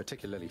doesn't seem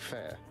particularly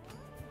fair.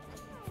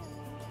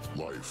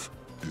 Life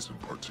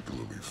isn't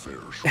particularly fair,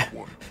 short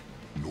one,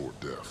 nor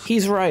death.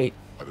 He's right.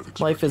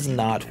 Life is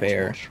not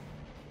fair. Much.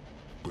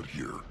 But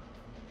here,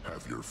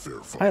 have your fair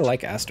fight. I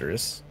like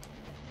Asters.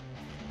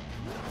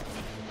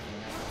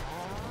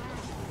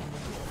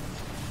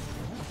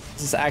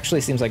 This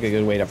actually seems like a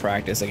good way to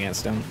practice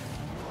against him.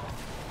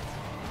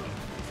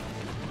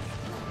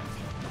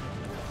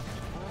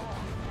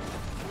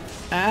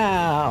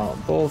 Ow,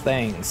 bull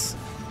things.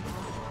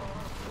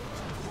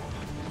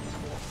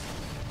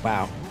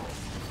 Wow.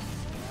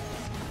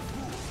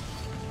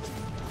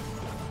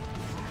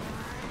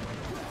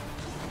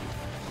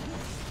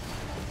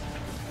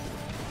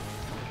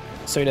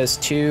 So he does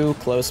 2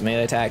 close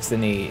melee attacks,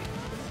 then he...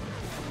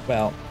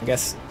 Well, I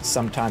guess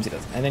sometimes he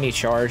does. And then he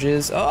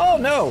charges. Oh,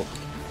 no!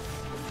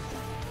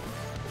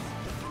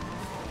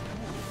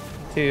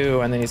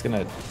 2, and then he's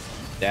gonna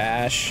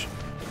dash.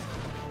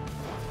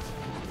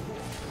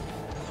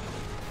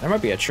 There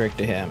might be a trick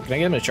to him. Can I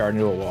get him to charge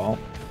into a wall?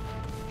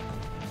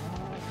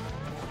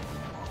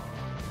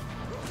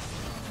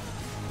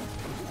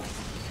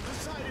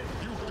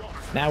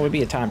 Now would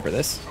be a time for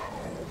this.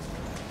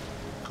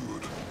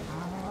 Good.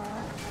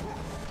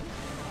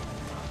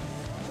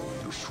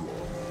 You're strong.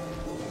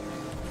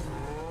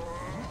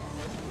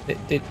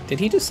 Did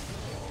he just...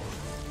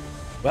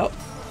 Well...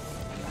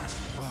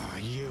 Ah,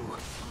 you.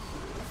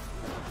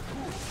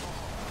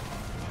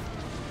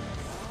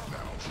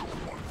 Now, short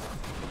one.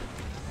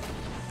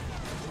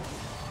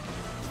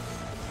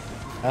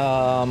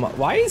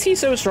 Why is he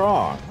so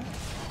strong?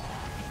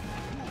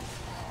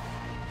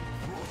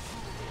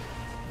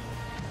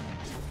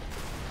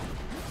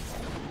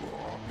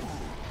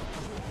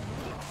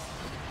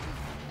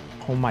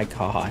 Oh my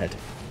god.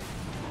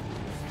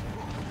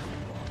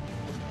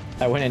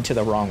 I went into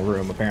the wrong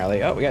room,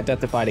 apparently. Oh, we got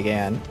Death to Fight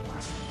again.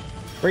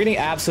 We're getting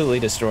absolutely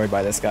destroyed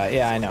by this guy.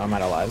 Yeah, I know, I'm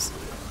out of lives.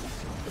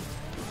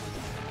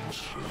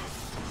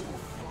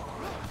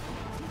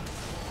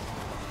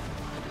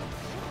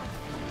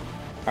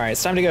 Alright,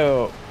 it's time to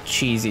go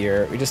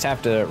cheesier. We just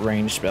have to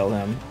range spell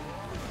him.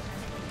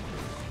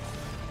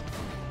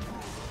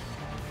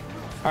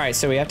 Alright,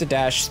 so we have to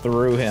dash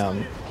through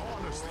him.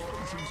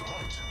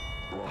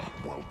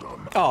 Well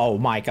done. Oh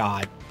my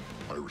god.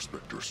 I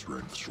respect your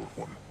strength, short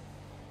one.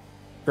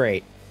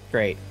 Great,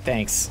 great.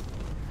 Thanks.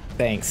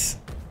 Thanks,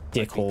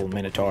 dickhole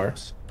Minotaur.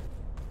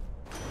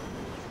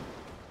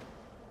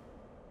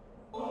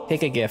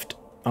 Take a gift,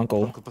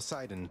 Uncle. Uncle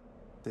Poseidon,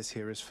 this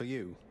here is for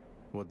you.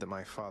 Would that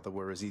my father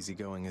were as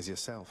easygoing as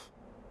yourself.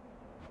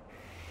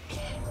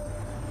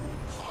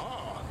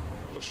 Ah,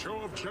 a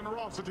show of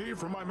generosity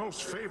from my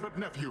most favored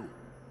nephew.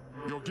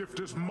 Your gift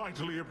is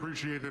mightily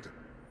appreciated.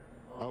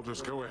 I'll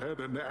just go ahead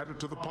and add it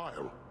to the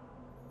pile.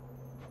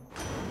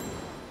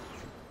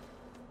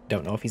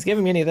 Don't know if he's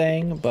giving me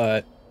anything,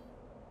 but...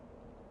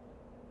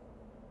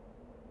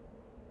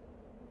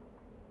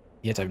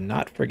 Yet I've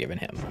not forgiven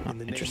him. Oh,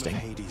 interesting.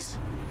 Hades.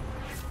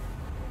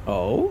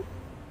 Oh?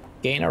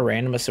 Gain a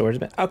random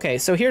swordsman. Okay,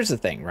 so here's the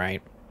thing,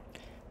 right?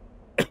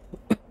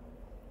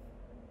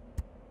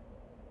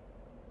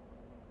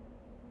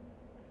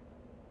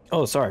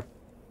 Oh, sorry.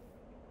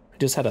 I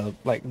just had a,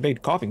 like,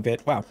 big coughing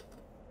fit. Wow.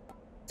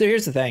 So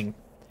here's the thing.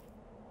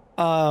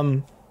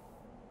 I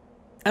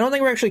don't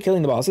think we're actually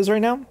killing the bosses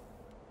right now.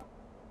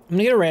 I'm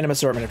gonna get a random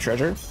assortment of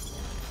treasure.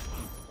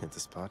 Hit the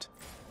spot.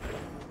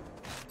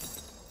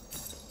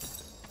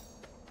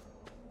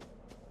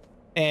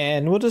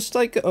 And we'll just,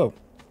 like, oh.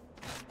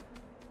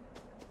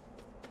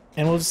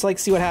 And we'll just, like,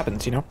 see what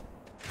happens, you know?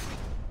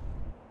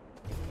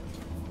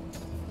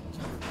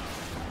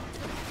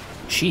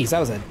 Jeez, that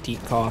was a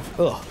deep cough.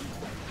 Ugh.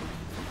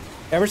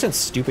 Ever since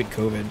stupid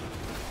COVID.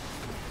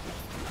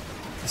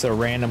 It's a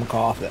random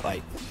cough that,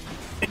 like,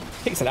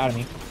 takes it out of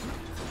me.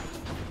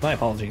 My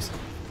apologies.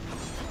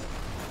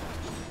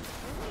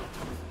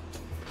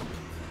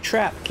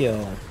 Trap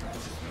kill.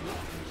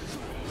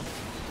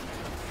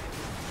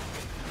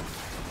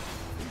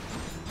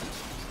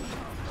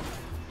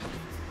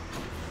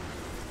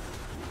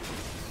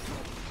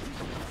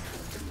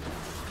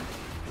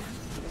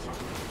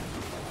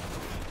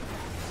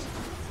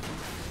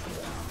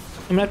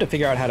 I'm gonna have to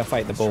figure out how to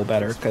fight the bull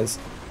better, because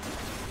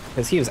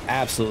Because he was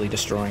absolutely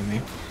destroying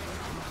me.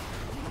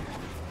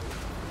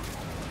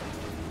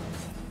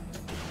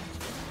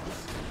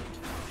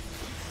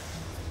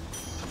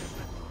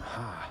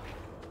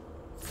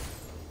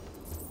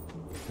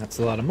 That's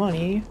a lot of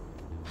money.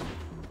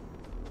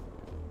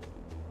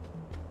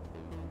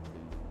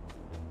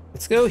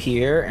 Let's go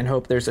here and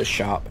hope there's a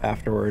shop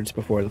afterwards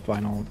before the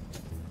final,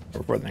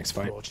 before the next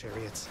fight. More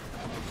chariots.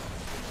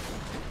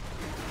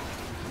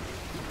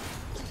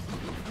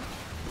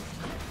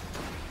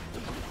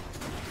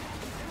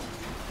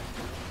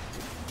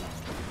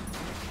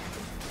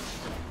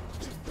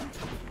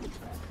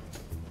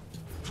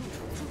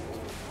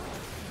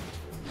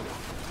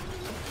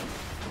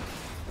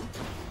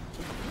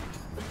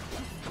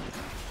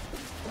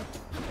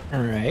 All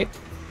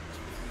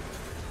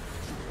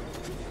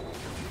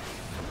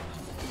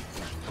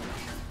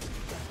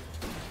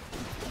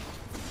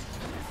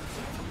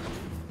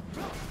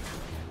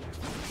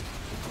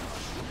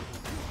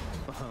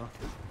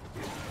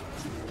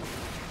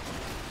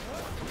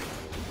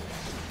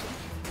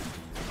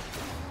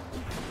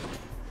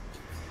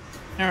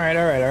right.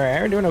 All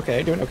right. We're doing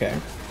okay, doing okay.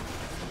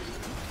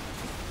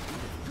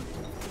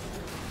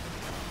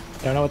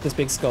 I don't know what this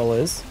big skull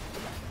is.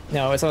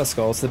 No, it's not a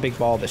skull. It's the big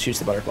ball that shoots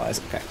the butterflies.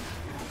 Okay.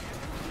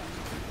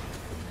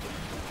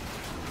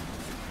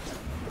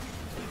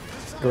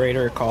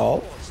 Greater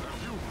call.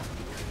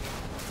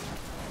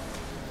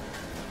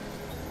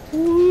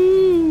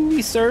 Woo!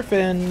 He's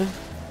surfing.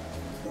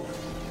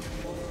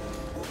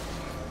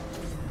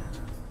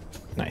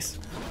 Nice.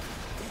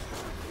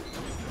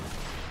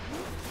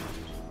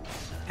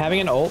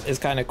 Having an ult is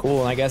kind of cool,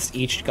 and I guess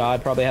each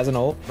god probably has an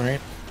ult,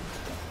 right?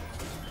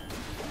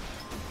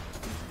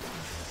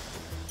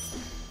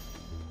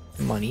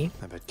 Money.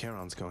 I bet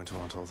Charon's going to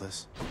want all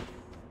this.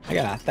 I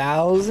got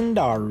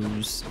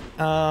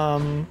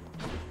 $1,000.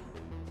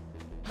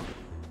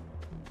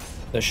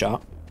 The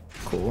shop.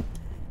 Cool.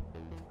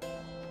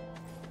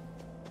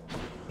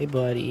 Hey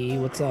buddy,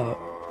 what's up?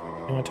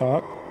 You wanna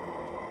talk?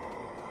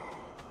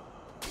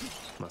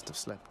 Must have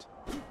slept.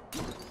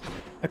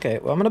 Okay,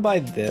 well I'm gonna buy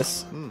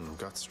this.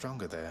 Got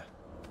stronger there.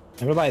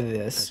 I'm gonna buy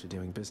this. Pleasure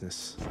doing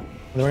business. And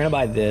then we're gonna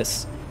buy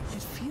this.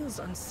 It feels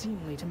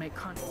unseemly to make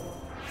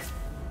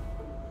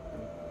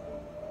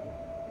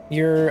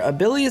Your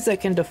abilities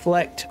that can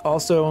deflect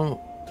also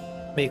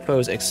make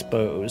foes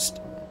exposed.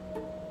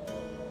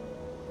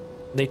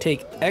 They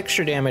take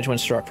extra damage when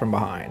struck from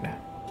behind.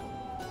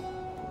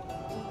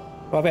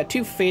 Well, I've got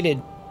two fated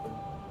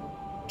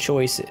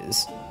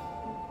choices.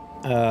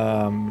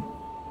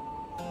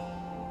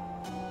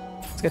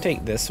 Let's go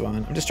take this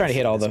one. I'm just trying to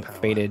hit all the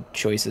fated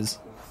choices.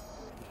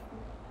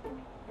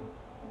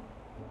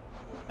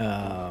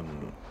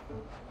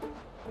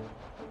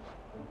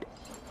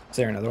 Is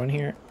there another one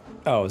here?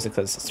 Oh, is it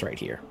because it's right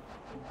here?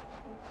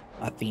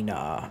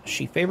 Athena.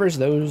 She favors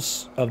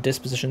those of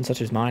disposition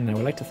such as mine, and I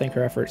would like to thank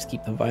her efforts to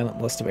keep the violent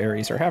lust of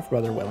Ares, her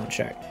half-brother, well in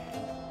check.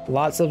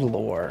 Lots of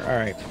lore.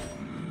 Alright.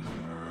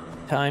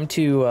 Time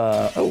to,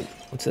 oh,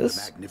 what's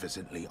this? The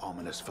magnificently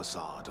ominous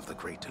facade of the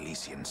Great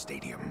Elysian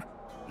Stadium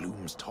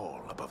looms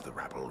tall above the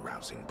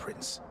rabble-rousing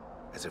prince,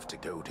 as if to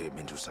goad him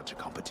into such a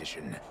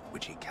competition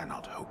which he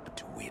cannot hope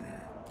to win.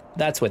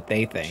 That's what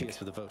they think. Cheers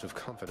for the vote of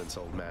confidence,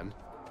 old man.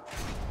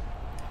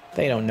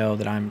 They don't know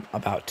that I'm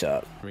about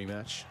to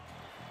rematch.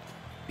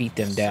 Beat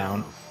them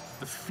down.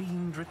 The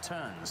fiend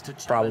returns to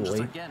challenge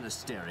Probably. us again,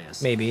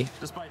 Asterius. Maybe.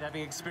 Despite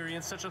having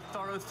experienced such a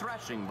thorough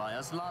thrashing by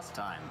us last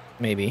time.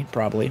 Maybe.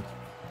 Probably.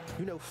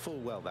 You know full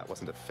well that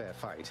wasn't a fair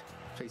fight.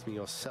 Face me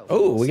yourself.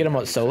 Oh, we get him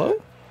out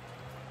solo?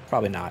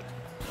 Probably not.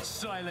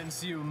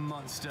 Silence, you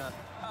monster.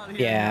 I'll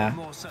hear Yeah.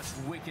 no more such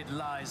wicked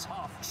lies,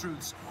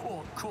 half-truths,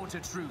 or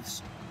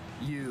quarter-truths.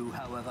 You,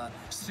 however,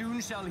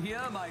 soon shall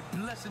hear my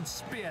blessed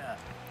spear.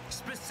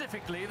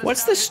 Specifically,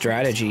 What's the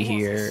strategy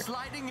here?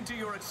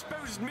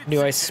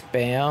 Do I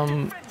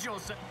spam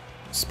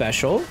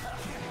special?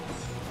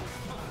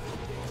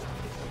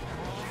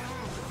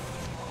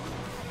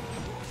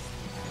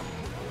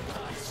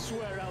 I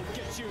swear I'll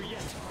get you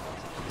yet.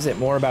 Is it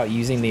more about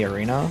using the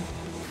arena?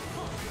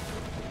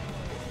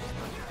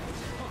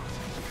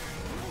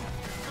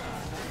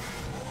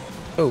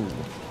 Oh.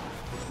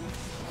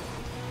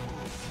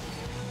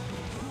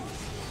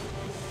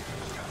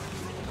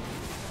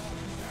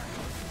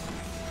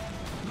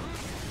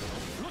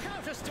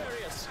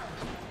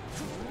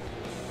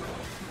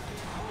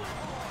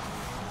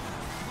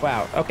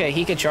 Wow, okay,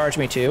 he could charge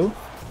me too.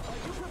 Are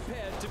you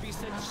prepared to be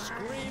sent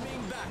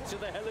screaming back to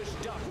the hellish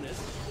darkness?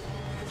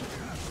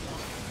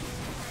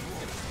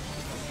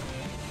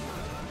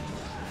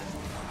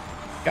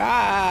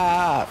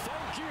 Ah!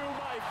 Thank you,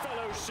 my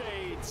fellow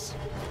shades.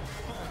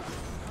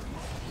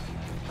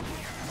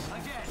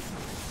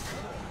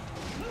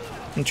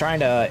 I'm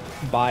trying to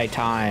buy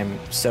time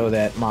so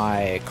that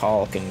my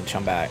call can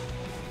come back.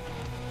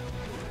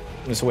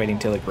 I'm just waiting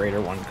till the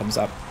greater one comes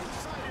up.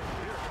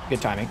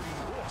 Good timing.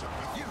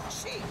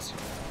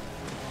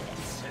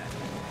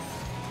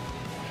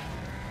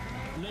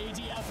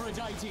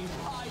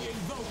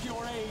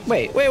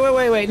 Wait. No.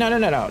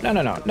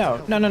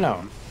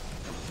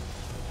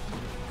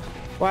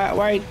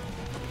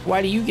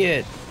 Why do you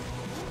get...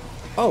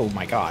 Oh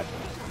my god.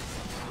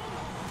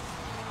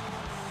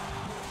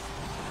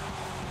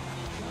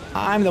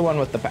 I'm the one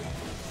with the...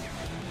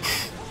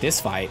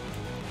 This fight.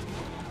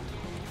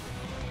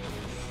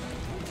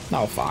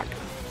 Oh, fuck.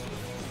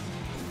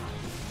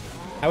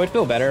 I would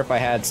feel better if I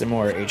had some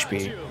more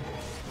HP.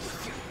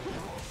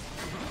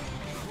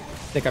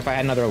 Like if I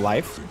had another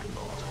life.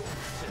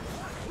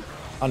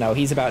 Oh no,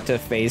 he's about to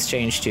phase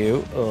change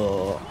too.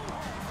 Ugh.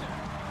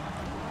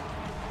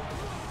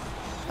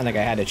 I think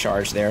I had to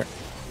charge there.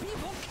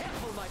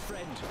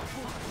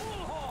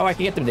 Oh, I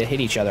can get them to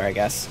hit each other, I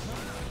guess.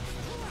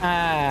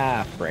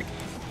 Ah, frick.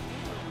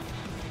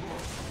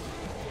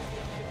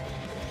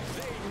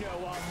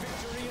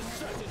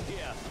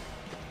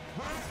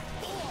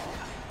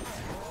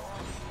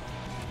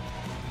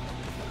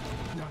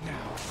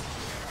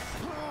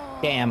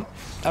 Damn.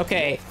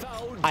 Okay.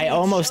 I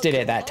almost did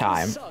it that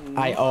time.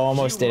 I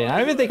almost did it. I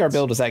don't even think our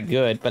build was that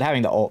good, but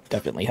having the ult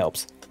definitely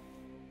helps.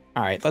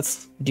 Alright,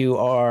 let's do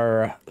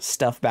our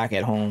stuff back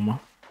at home.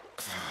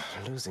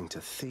 Losing to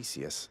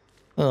Theseus.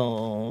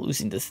 Oh,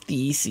 losing to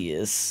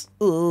Theseus.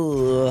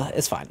 Ugh.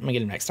 It's fine. I'm gonna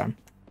get him next time.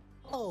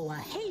 Oh,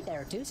 hey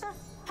there, Dusa.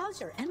 How's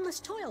your endless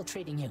toil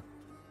treating you?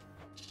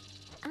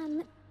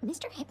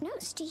 Mr.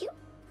 Hypnos, do you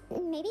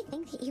maybe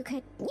think that you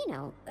could, you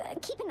know,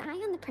 keep an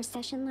eye on the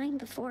procession line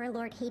before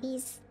Lord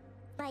Hades,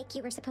 like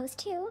you were supposed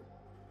to?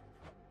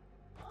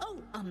 Oh,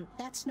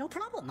 that's no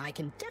problem. I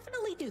can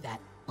definitely do that.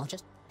 I'll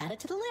just add it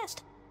to the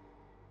list.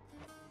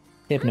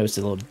 Hypnos is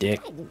a little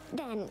dick. Good,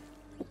 then.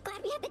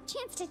 Glad we had the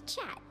chance to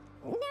chat.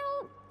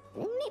 Now,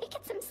 maybe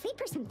get some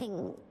sleep or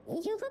something.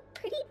 You look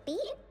pretty beat.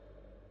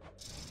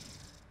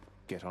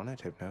 Get on it,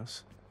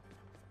 Hypnos.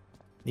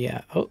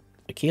 Yeah. Oh,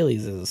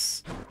 Achilles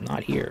is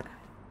not here.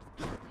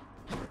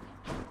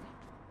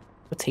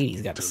 What's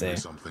Hades got to say? Tell me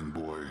something,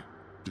 boy.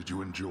 Did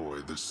you enjoy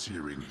the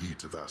searing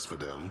heat of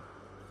Asphodel?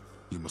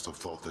 You must have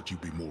thought that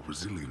you'd be more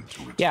resilient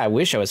to it. Yeah, I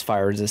wish I was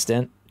fire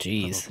resistant.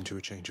 Jeez. I'm open to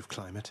a change of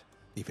climate,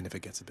 even if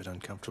it gets a bit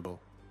uncomfortable.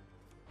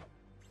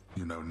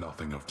 You know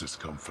nothing of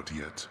discomfort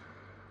yet.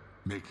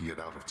 Making it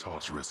out of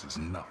Tartarus is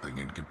nothing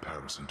in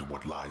comparison to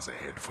what lies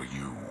ahead for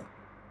you.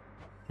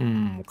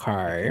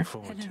 Okay. Looking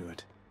forward to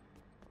it.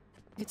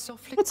 It's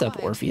awfully What's up,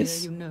 quiet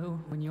Orpheus? here, you know,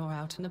 when you're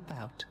out and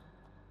about.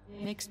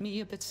 Makes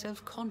me a bit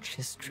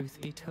self-conscious, truth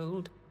be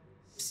told,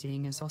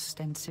 seeing as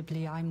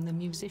ostensibly I'm the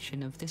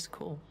musician of this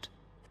court.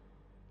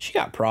 She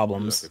got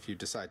problems. Look, if you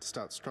decide to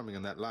start strumming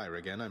on that lyre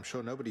again, I'm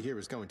sure nobody here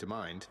is going to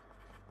mind.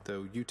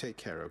 Though you take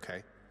care,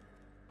 okay?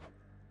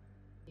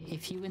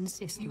 If you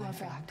insist, you are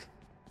back.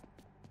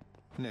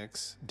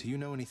 Nyx, do you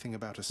know anything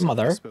about a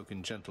Mother?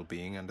 soft-spoken gentle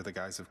being under the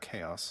guise of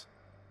chaos?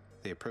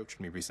 They approached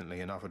me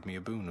recently and offered me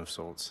a boon of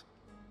sorts.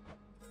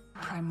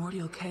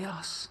 Primordial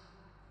chaos.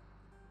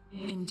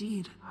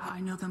 Indeed,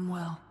 I know them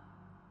well.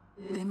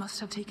 They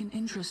must have taken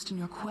interest in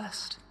your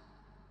quest.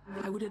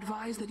 I would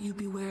advise that you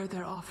beware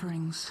their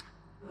offerings,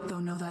 though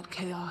know that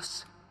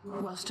chaos,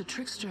 whilst a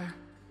trickster,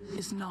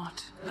 is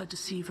not a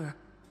deceiver.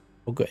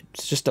 Oh, good.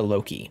 It's just a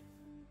Loki.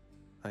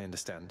 I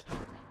understand,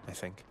 I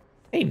think.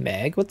 Hey,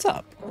 Meg, what's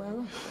up?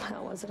 Well,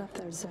 how was it up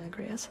there,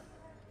 Zagreus?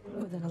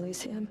 Within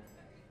Elysium?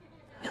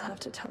 You'll have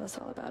to tell us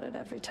all about it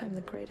every time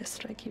the greatest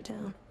strike you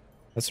down.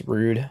 That's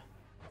rude.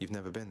 You've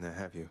never been there,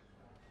 have you?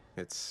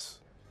 It's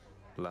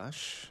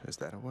lush, is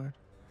that a word?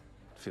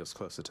 Feels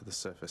closer to the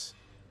surface,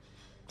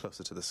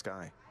 closer to the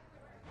sky.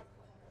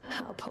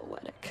 How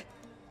poetic.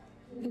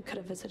 You could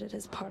have visited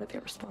as part of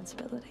your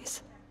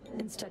responsibilities.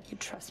 Instead, you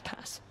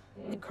trespass,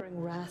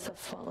 incurring wrath of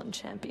fallen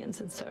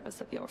champions in service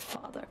of your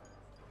father.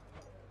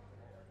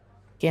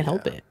 Can't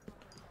help it.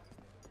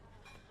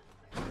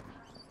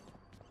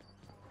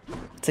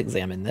 Let's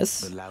examine this.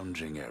 The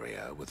lounging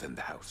area within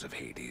the House of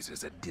Hades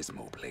is a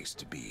dismal place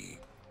to be,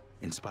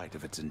 in spite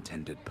of its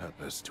intended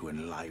purpose to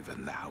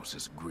enliven the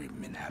house's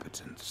grim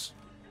inhabitants.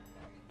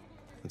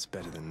 It's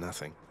better than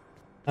nothing.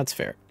 That's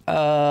fair.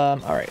 All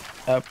right.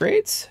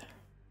 Upgrades.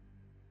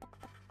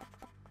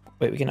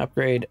 Wait, we can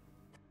upgrade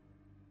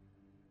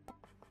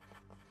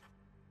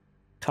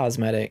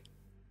cosmetic.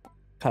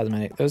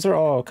 Cosmetic. Those are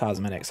all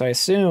cosmetic. So I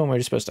assume we're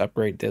just supposed to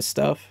upgrade this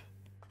stuff.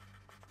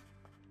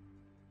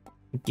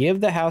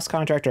 Give the house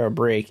contractor a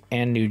break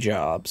and new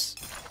jobs.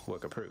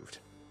 Work approved.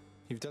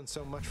 You've done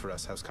so much for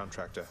us, house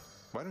contractor.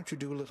 Why don't you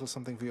do a little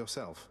something for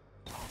yourself?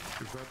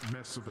 If that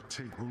mess of a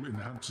table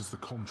enhances the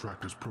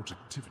contractor's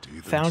productivity,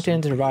 then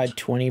Fountain to so be provide it.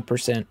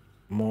 20%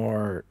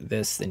 more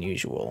this than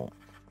usual.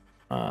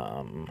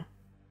 All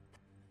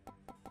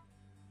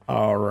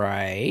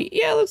right.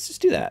 Yeah, let's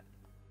just do that.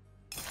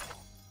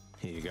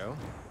 Here you go.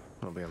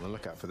 I'll be on the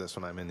lookout for this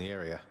when I'm in the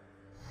area.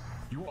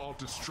 You are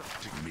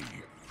distracting me.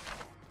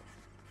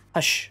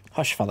 Hush.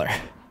 Hush, father.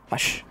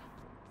 Hush.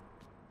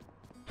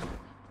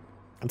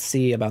 Let's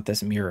see about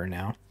this mirror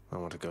now. I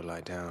want to go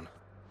lie down.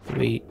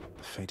 We...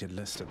 The fated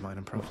list of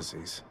minor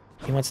prophecies.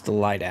 He wants to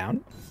lie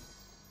down?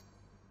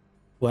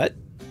 What?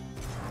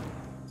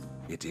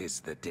 It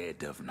is the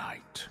dead of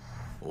night,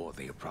 or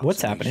the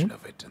What's approximation happening?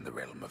 of it in the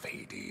realm of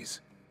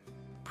Hades.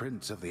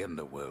 Prince of the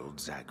Underworld,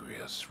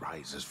 Zagreus,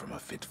 rises from a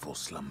fitful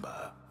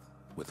slumber,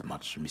 with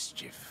much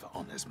mischief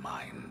on his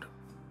mind.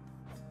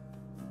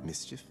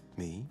 Mischief?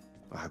 Me?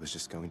 I was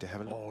just going to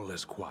have a look. All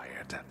is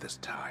quiet at this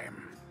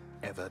time.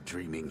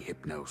 Ever-dreaming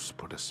Hypnos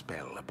put a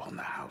spell upon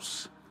the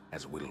house,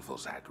 as willful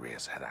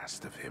Zagreus had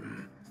asked of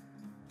him.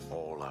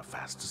 All are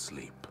fast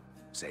asleep.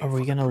 Are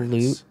we gonna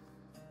loot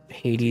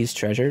Hades'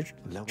 treasure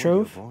Lower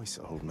trove? your voice,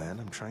 old man.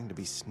 I'm trying to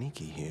be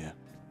sneaky here.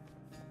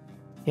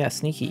 Yeah,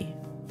 sneaky.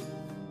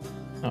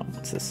 Oh,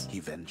 what's this? He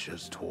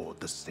ventures toward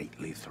the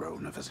stately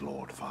throne of his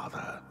Lord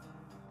Father,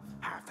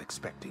 half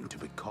expecting to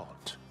be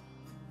caught,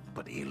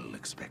 but ill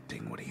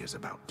expecting what he is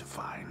about to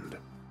find.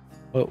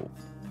 Whoa.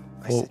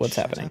 What's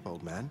happening? Up,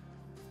 old man.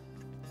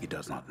 He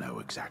does not know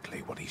exactly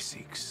what he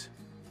seeks.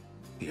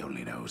 He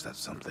only knows that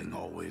something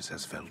always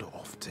has felt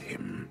off to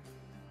him,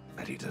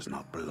 that he does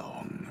not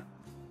belong.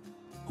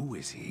 Who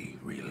is he,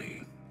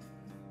 really?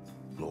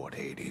 Lord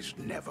Hades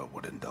never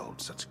would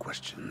indulge such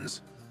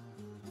questions,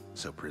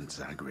 so Prince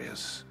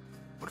Zagreus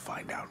would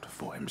find out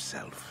for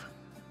himself.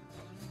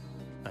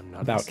 I'm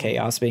not About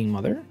Chaos being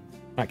mother?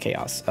 Not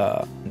Chaos,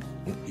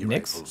 He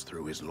Nyx? rifles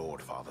through his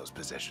Lord Father's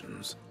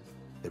possessions.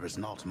 There is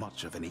not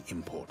much of any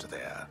import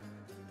there.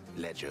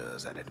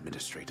 Ledgers and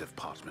administrative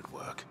parchment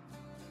work.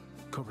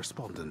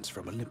 Correspondence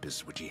from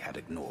Olympus which he had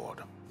ignored.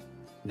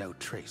 No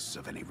trace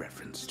of any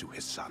reference to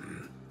his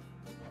son.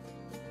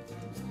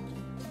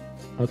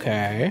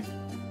 Okay.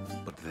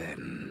 But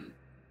then,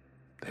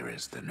 there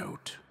is the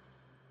note.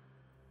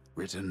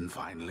 Written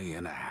finally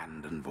in a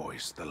hand and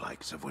voice the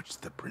likes of which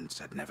the prince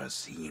had never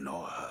seen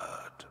or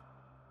heard.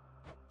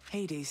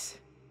 Hades,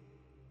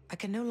 I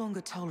can no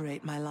longer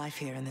tolerate my life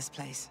here in this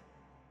place.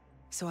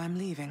 So I'm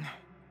leaving,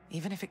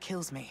 even if it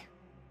kills me.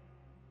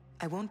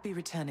 I won't be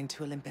returning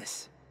to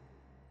Olympus.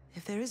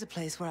 If there is a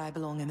place where I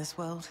belong in this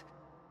world,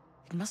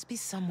 it must be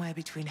somewhere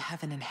between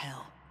heaven and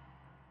hell.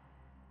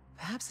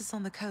 Perhaps it's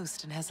on the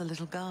coast and has a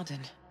little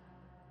garden.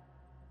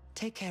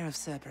 Take care of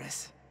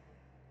Cerberus.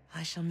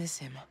 I shall miss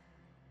him.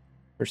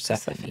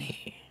 Persephone.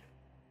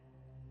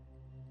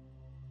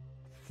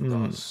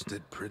 Thus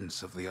did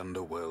Prince of the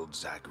Underworld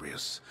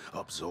Zagreus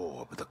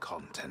absorb the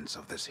contents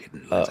of this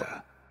hidden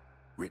letter,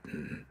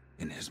 written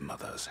in his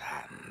mother's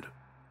hand.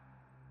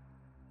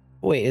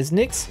 Wait, is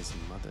Nyx? His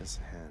mother's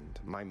hand.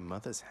 My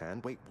mother's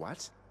hand? Wait,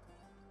 what?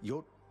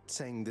 You're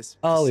saying this?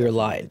 Oh, you're Persephone,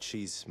 lying. that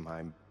she's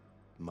my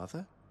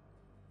mother?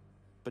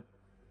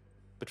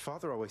 But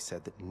Father always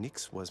said that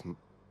Nyx was.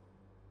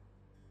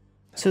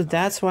 So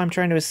that's why I'm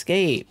trying to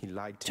escape. He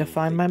lied to me.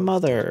 find They my both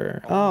mother.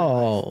 did.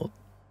 All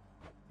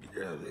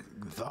Oh.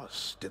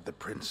 Thus did the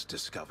prince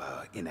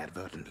discover,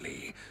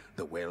 inadvertently,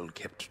 the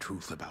well-kept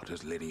truth about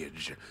his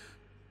lineage.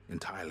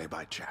 Entirely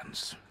by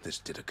chance, this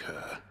did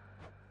occur.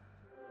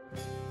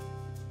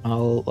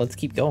 Oh, let's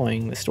keep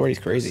going. The story's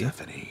crazy.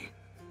 Persephone,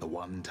 the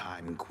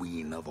one-time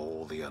queen of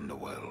all the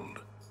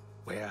underworld.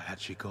 Where had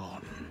she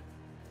gone?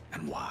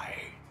 And why?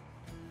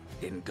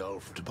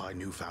 Engulfed by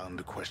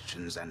newfound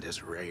questions and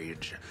his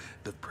rage,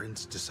 the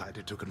prince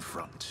decided to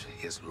confront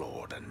his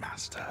lord and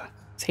master.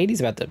 Is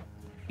Hades about to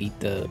beat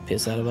the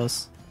piss out of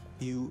us?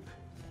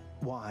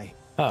 Why?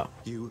 Oh.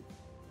 You're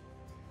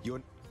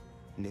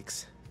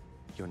Nyx.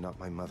 You're not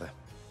my mother.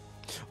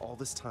 All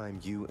this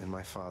time, you and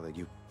my father,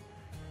 you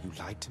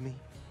lied to me?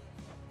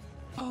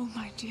 Oh,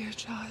 my dear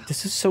child.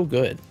 This is so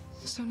good.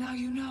 So now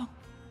you know.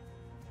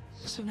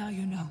 So now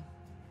you know.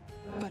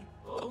 But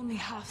only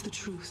half the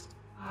truth.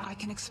 I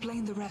can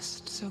explain the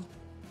rest, so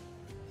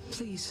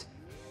please.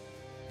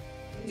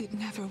 It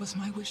never was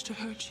my wish to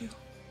hurt you.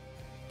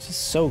 This is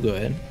so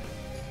good.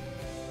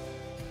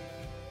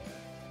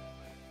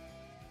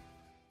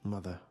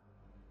 Mother,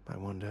 I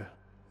wonder,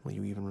 will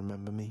you even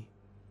remember me?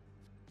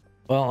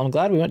 Well, I'm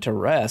glad we went to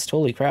rest.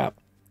 Holy crap.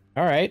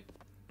 All right.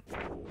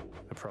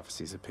 The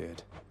prophecies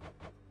appeared.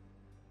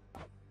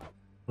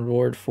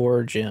 Reward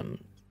for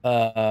Jim.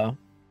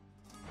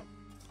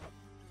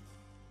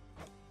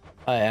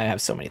 I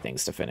have so many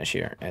things to finish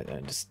here. I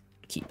just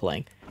keep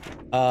playing.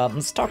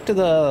 Let's talk to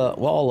the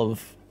wall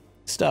of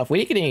stuff. We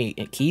didn't get any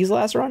keys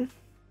last run?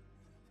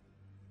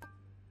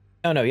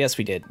 Oh no, yes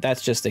we did.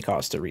 That's just the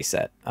cost to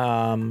reset.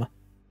 Where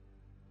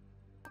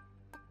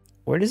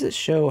does it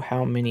show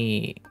how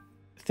many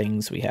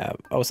things we have?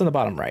 Oh, it's on the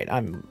bottom right.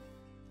 I'm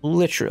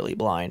literally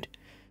blind.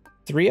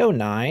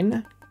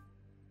 309.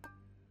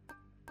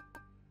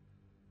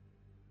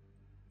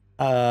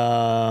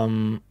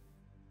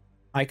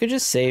 I could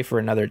just save for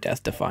another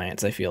Death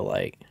Defiance, I feel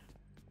like.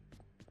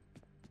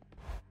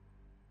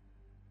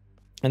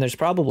 And there's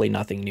probably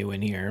nothing new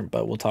in here,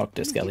 but we'll talk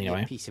to Skelly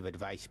anyway. Piece of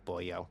advice,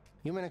 boyo.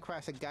 You run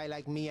across a guy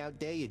like me out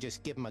there, you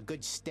just give him a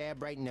good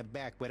stab right in the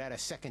back without a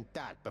second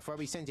thought before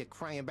he sends you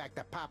crying back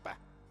to Papa.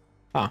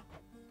 Huh.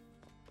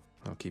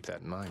 I'll keep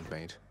that in mind,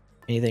 mate.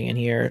 Anything in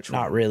here?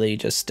 Not really,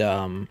 just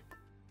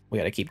we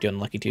gotta keep doing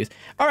Lucky Tooth.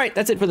 All right,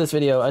 that's it for this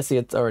video. I see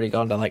it's already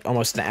gone to like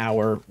almost an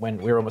hour when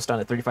we were almost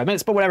done at 35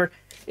 minutes, but whatever.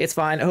 It's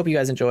fine. I hope you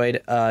guys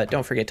enjoyed.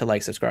 Don't forget to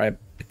like, subscribe,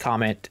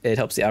 comment. It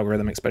helps the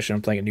algorithm, especially when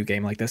I'm playing a new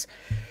game like this.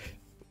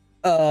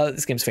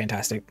 This game's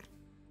fantastic.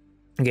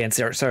 Again,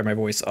 sorry my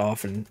voice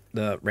off and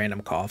the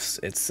random coughs.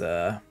 It's,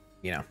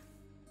 you know,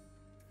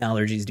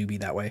 allergies do be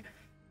that way.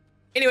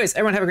 Anyways,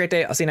 everyone have a great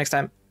day. I'll see you next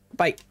time.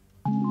 Bye.